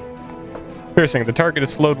 Piercing, the target is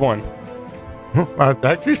slowed 1.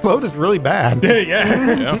 Actually, slowed is really bad.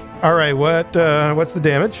 Yeah. All right, what's the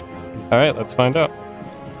damage? All right, let's find out.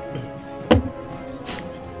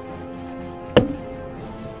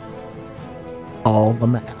 All the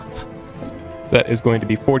math. That is going to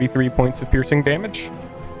be 43 points of piercing damage.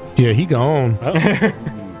 Yeah, he gone.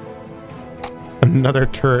 Another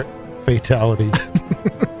turret fatality.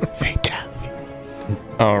 Fatality.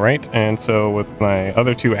 All right, and so with my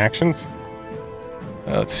other 2 actions,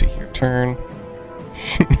 let's see here, turn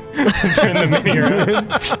the mini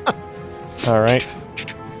around. All right,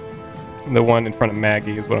 the one in front of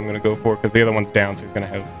Maggie is what I'm going to go for because the other one's down, so he's going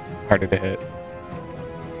to have harder to hit.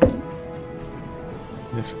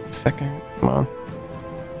 This with the second, come on.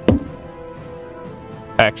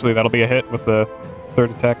 Actually, that'll be a hit with the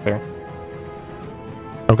 3rd attack there.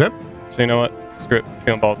 Okay. So you know what? Screw it.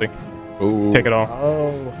 Feeling ballsy. Ooh. Take it all.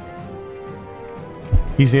 Oh.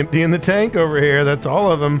 He's emptying the tank over here. That's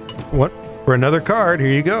all of them. What? For another card, here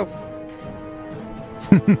you go.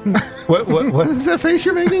 What is that face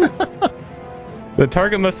you're making? The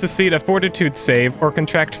target must succeed a fortitude save or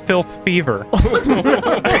contract filth fever.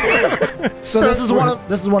 So this is one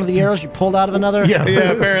of the arrows you pulled out of another Yeah,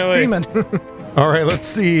 apparently. demon. All right, let's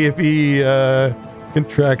see if he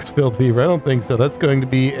contracts filth fever. I don't think so. That's going to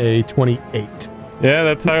be a 28. Yeah,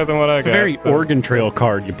 that's higher than what I It's a got. very so- Oregon Trail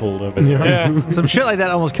card you pulled over there. Yeah, Some shit like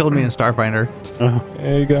that almost killed me in Starfinder.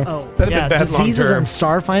 there you go. Oh, That'd yeah. have been bad Diseases long-term. in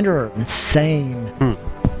Starfinder are insane.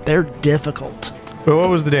 They're difficult. But what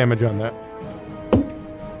was the damage on that?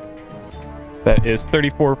 That is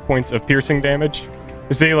 34 points of piercing damage.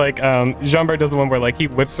 You see, like, Jean-Bart does the one where, like, he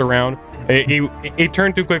whips around. He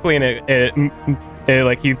turned too quickly, and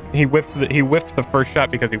he whiffed the first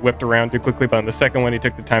shot because he whipped around too quickly. But on the second one, he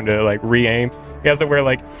took the time to like re-aim. He has the where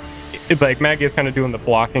like Maggie is kind of doing the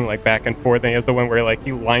blocking like back and forth, and he has the one where like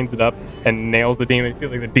he lines it up and nails the demon. You see,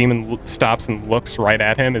 like the demon stops and looks right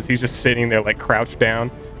at him as he's just sitting there like crouched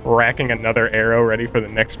down, racking another arrow ready for the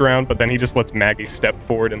next round. But then he just lets Maggie step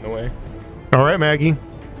forward in the way. All right, Maggie.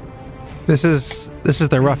 This is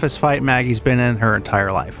the roughest fight Maggie's been in her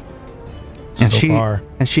entire life. And So far.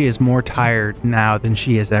 she is more tired now than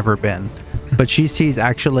she has ever been. But she sees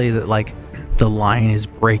actually that like the line is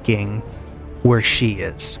breaking where she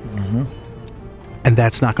is. Mm-hmm. And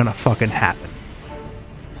that's not gonna fucking happen.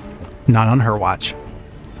 Not on her watch.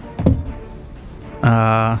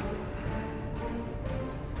 God,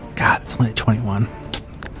 it's only 21.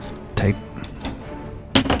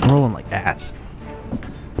 I'm rolling like ass.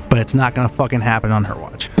 But it's not gonna fucking happen on her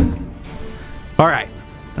watch. Alright.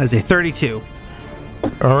 That's a 32.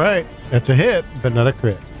 All right. That's a hit, but not a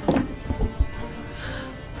crit.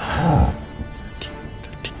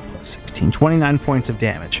 16, 29 points of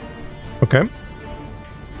damage. Okay.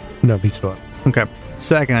 No, beat still up. Okay.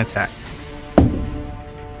 Second attack.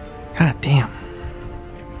 God damn.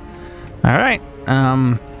 Alright.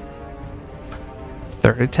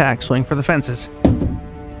 Third attack, swing for the fences.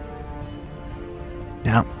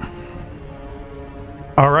 Now.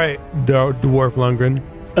 All right, Dwarf Lundgren.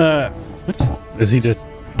 What's is he just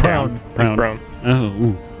Prone. Prone. Oh,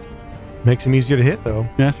 ooh. Makes him easier to hit, though.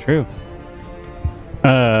 That's true.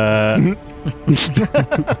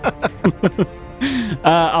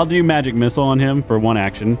 I'll do magic missile on him for one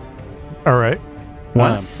action. All right.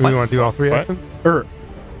 One. Do we want to do all three What? actions?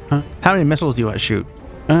 How many missiles do you want to shoot?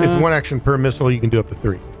 It's one action per missile. You can do up to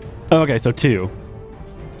 3. Oh, okay, so 2.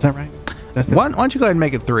 Is that right? Why don't you go ahead and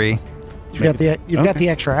make it 3? You've got the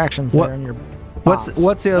extra actions What- there in your. What's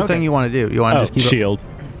box. the other thing you want to do? You want to just keep shield.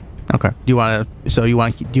 Up? Okay. Do you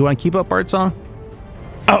want to keep up Bard Song?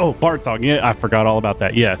 Oh, Bard Song. Yeah, I forgot all about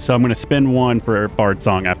that. Yeah, so I'm going to spend 1 for Bard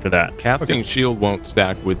Song after that. Casting shield won't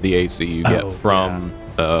stack with the AC you get from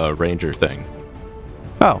the ranger thing.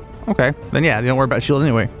 Oh, okay. Then yeah, don't worry about shield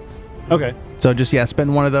anyway. Okay. So just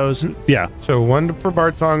spend 1 of those. Yeah, So 1 for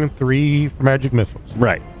Bard Song and 3 for magic missiles.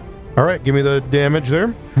 right. All right, give me the damage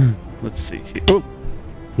there. Let's see here. Oh.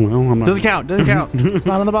 Well, I'm not... Doesn't count. Doesn't count. It's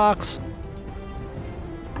not in the box.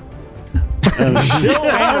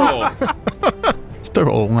 Still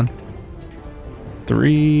roll 1.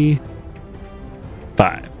 3,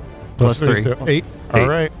 5. Plus 3. So 8. All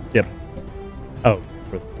right. Yep. Oh.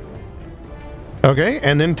 Okay,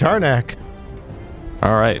 and then Tarnak.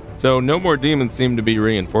 All right. So no more demons seem to be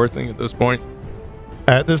reinforcing at this point.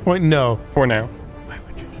 At this point, no. For now.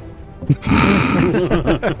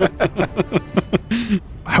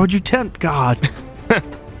 Why would you tempt God?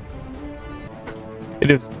 It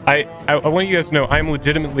is. I want you guys to know I'm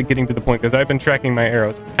legitimately getting to the point because I've been tracking my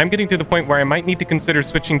arrows. I'm getting to the point where I might need to consider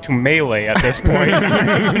switching to melee at this point.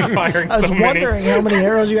 I've been firing I was so many. wondering how many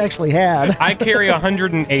arrows you actually had. I carry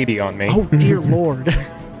 180 on me. Oh dear lord.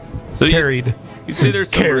 So Carried. You see there's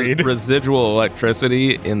some Carried. residual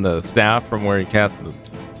electricity in the staff from where he cast the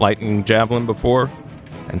lightning javelin before,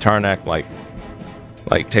 and Tarnak like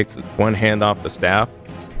takes one hand off the staff,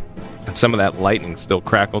 and some of that lightning still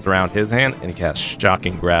crackles around his hand, and he casts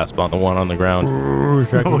shocking grasp on the one on the ground. Ooh,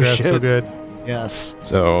 tracking Oh, grasp, so shit. good. Yes.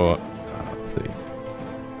 So let's see.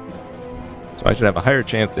 So I should have a higher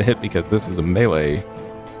chance to hit because this is a melee.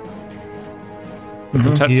 It's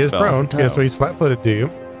a touch He is spell. prone. Toe. Yeah, so he's flat-footed to you.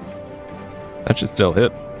 That should still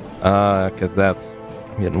hit. Because that's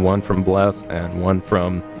I'm getting 1 from Bless and 1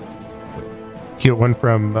 from. You get 1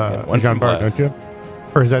 from Yeah, 1 Jean from Bart, Blast. don't you?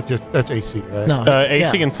 Or is that that's AC, right? No.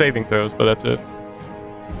 AC yeah. and saving throws, but that's it.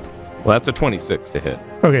 Well, that's a 26 to hit.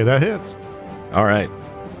 Okay, that hits. All right.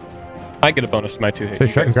 I get a bonus to my 2 hit. So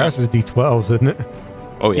shocking grasp is D12s, isn't it?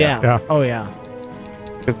 Oh yeah. Yeah. Yeah. Oh yeah.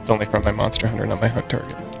 Because it's only from my monster hunter, not my hunt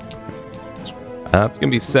target. It's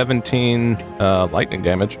gonna be 17 lightning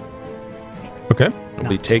damage. Okay, I'll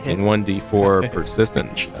be taking 1d4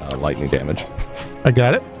 persistent lightning damage. I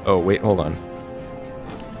got it. Oh wait, hold on.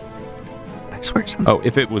 I swear something. Oh,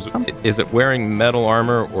 if it was, is it wearing metal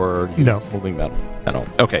armor or are you No. holding metal? Metal.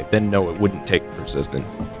 Okay, then no, it wouldn't take persistent.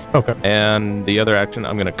 Okay. And the other action,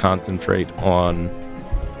 I'm gonna concentrate on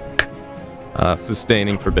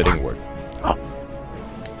sustaining forbidding word.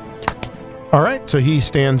 All right, so he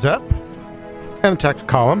stands up and attacks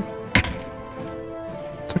Column.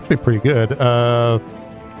 It's actually pretty good.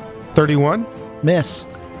 31. Miss.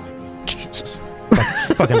 Jesus.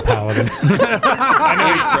 Fucking paladins.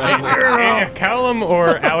 I know. If Callum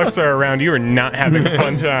or Alex are around, you are not having a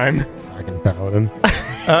fun time. Fucking paladin.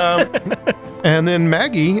 And then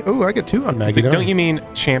Maggie. Oh, I get 2 on Maggie. Don't you mean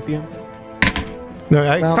champions? No,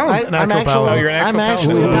 Well, Column's an I'm actual actually- Oh, paladin. you're an actual I'm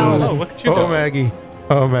actually paladin. a paladin. Oh, look at you. Oh, go. Maggie.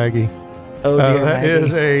 Oh, Maggie. Oh dear. That Maggie.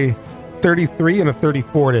 is a 33 and a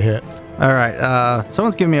 34 to hit. All right.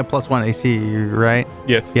 Someone's giving me a +1 AC, right?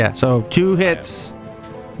 Yes. Yeah. So 2 hits,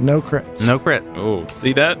 No crits. no crit. Oh,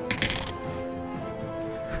 see that?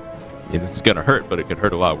 Yeah, this is gonna hurt, but it could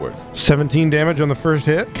hurt a lot worse. 17 damage on the first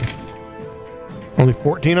hit. Only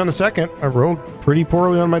 14 on the second. I rolled pretty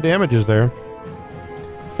poorly on my damages there.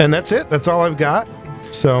 And that's it. That's all I've got.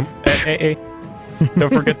 So, Hey.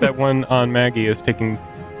 Don't forget that one on Maggie is taking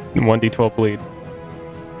 1d12 bleed.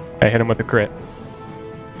 I hit him with a crit.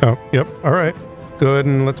 oh, yep. All right. Good.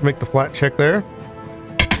 And let's make the flat check there.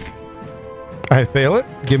 I fail it.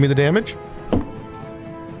 Give me the damage.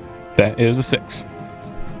 That is a 6.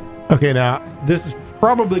 Okay, now, this is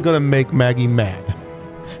probably going to make Maggie mad.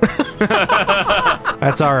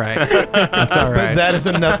 That's all right. That's all But right. that is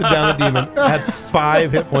enough to down the demon. I had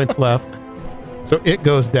 5 hit points left. So it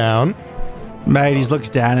goes down. Maggie just looks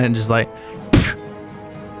down at it and just like,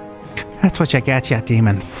 that's what you get, you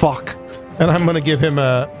demon. Fuck. And I'm going to give him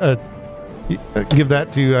give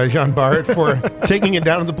that to Jean Bart for taking it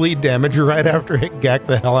down to the bleed damage right after it gacked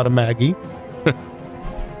the hell out of Maggie.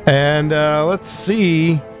 And let's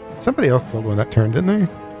see. Somebody else killed one that turn, didn't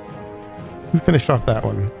they? Who finished off that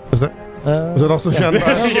one? Was it also Jean Bar?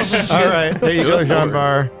 All right, there you go, Jean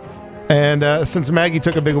Bar. And since Maggie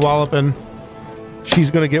took a big walloping,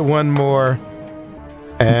 she's going to get 1 more.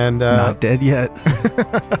 And Not dead yet.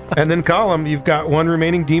 and then Column, you've got 1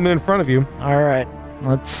 remaining demon in front of you. All right.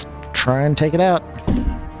 Let's try and take it out.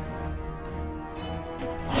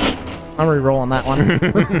 I'm re-rolling that one.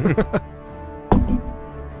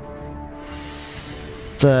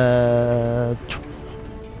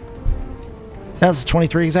 That's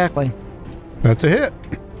 23 exactly. That's a hit.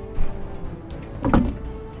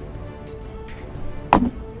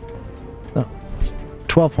 Oh,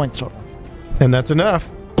 12 points total. And that's enough.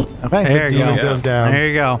 Okay. There you Demon go. goes down. There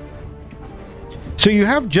you go. So you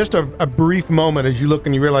have just a brief moment as you look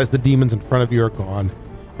and you realize the demons in front of you are gone.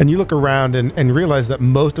 And you look around and realize that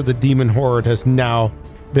most of the demon horde has now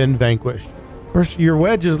been vanquished. Of course, your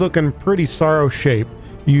wedge is looking pretty sorrow-shaped.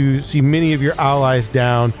 You see many of your allies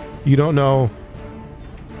down. You don't know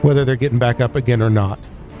whether they're getting back up again or not.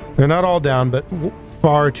 They're not all down, but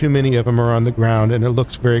far too many of them are on the ground, and it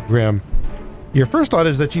looks very grim. Your first thought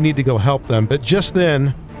is that you need to go help them, but just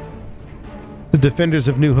then, the defenders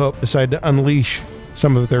of New Hope decide to unleash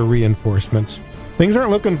some of their reinforcements. Things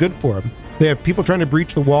aren't looking good for them. They have people trying to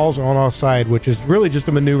breach the walls on all sides, which is really just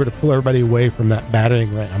a maneuver to pull everybody away from that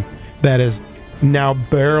battering ram that is now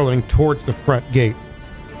barreling towards the front gate.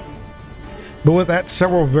 But with that,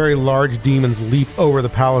 several very large demons leap over the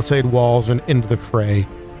palisade walls and into the fray.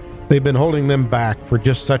 They've been holding them back for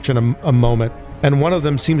just such a moment, and one of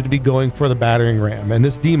them seems to be going for the battering ram, and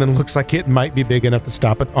this demon looks like it might be big enough to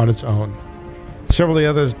stop it on its own. Several of the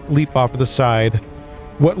others leap off to the side.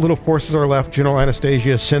 What little forces are left, General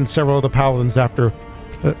Anastasia sends several of the paladins after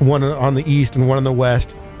one on the east and one on the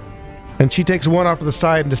west. And she takes one off to the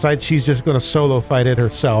side and decides she's just going to solo fight it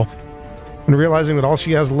herself. And realizing that all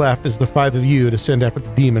she has left is the 5 of you to send after the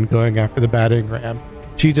demon going after the battering ram,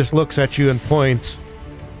 she just looks at you and points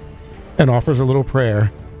and offers a little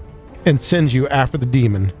prayer and sends you after the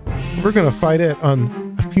demon. We're going to fight it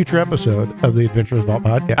on a future episode of the Adventurers Vault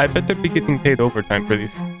podcast. I bet they'd be getting paid overtime for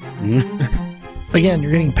these. Again,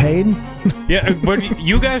 you're getting paid? Yeah, but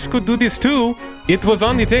you guys could do this too. It was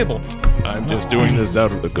on the table. I'm just doing this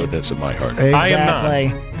out of the goodness of my heart. Exactly. I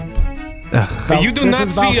am not. You do not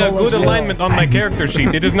see a good alignment on my character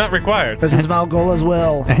sheet. It is not required. This is Valgola's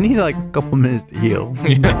will. I need like a couple minutes to heal.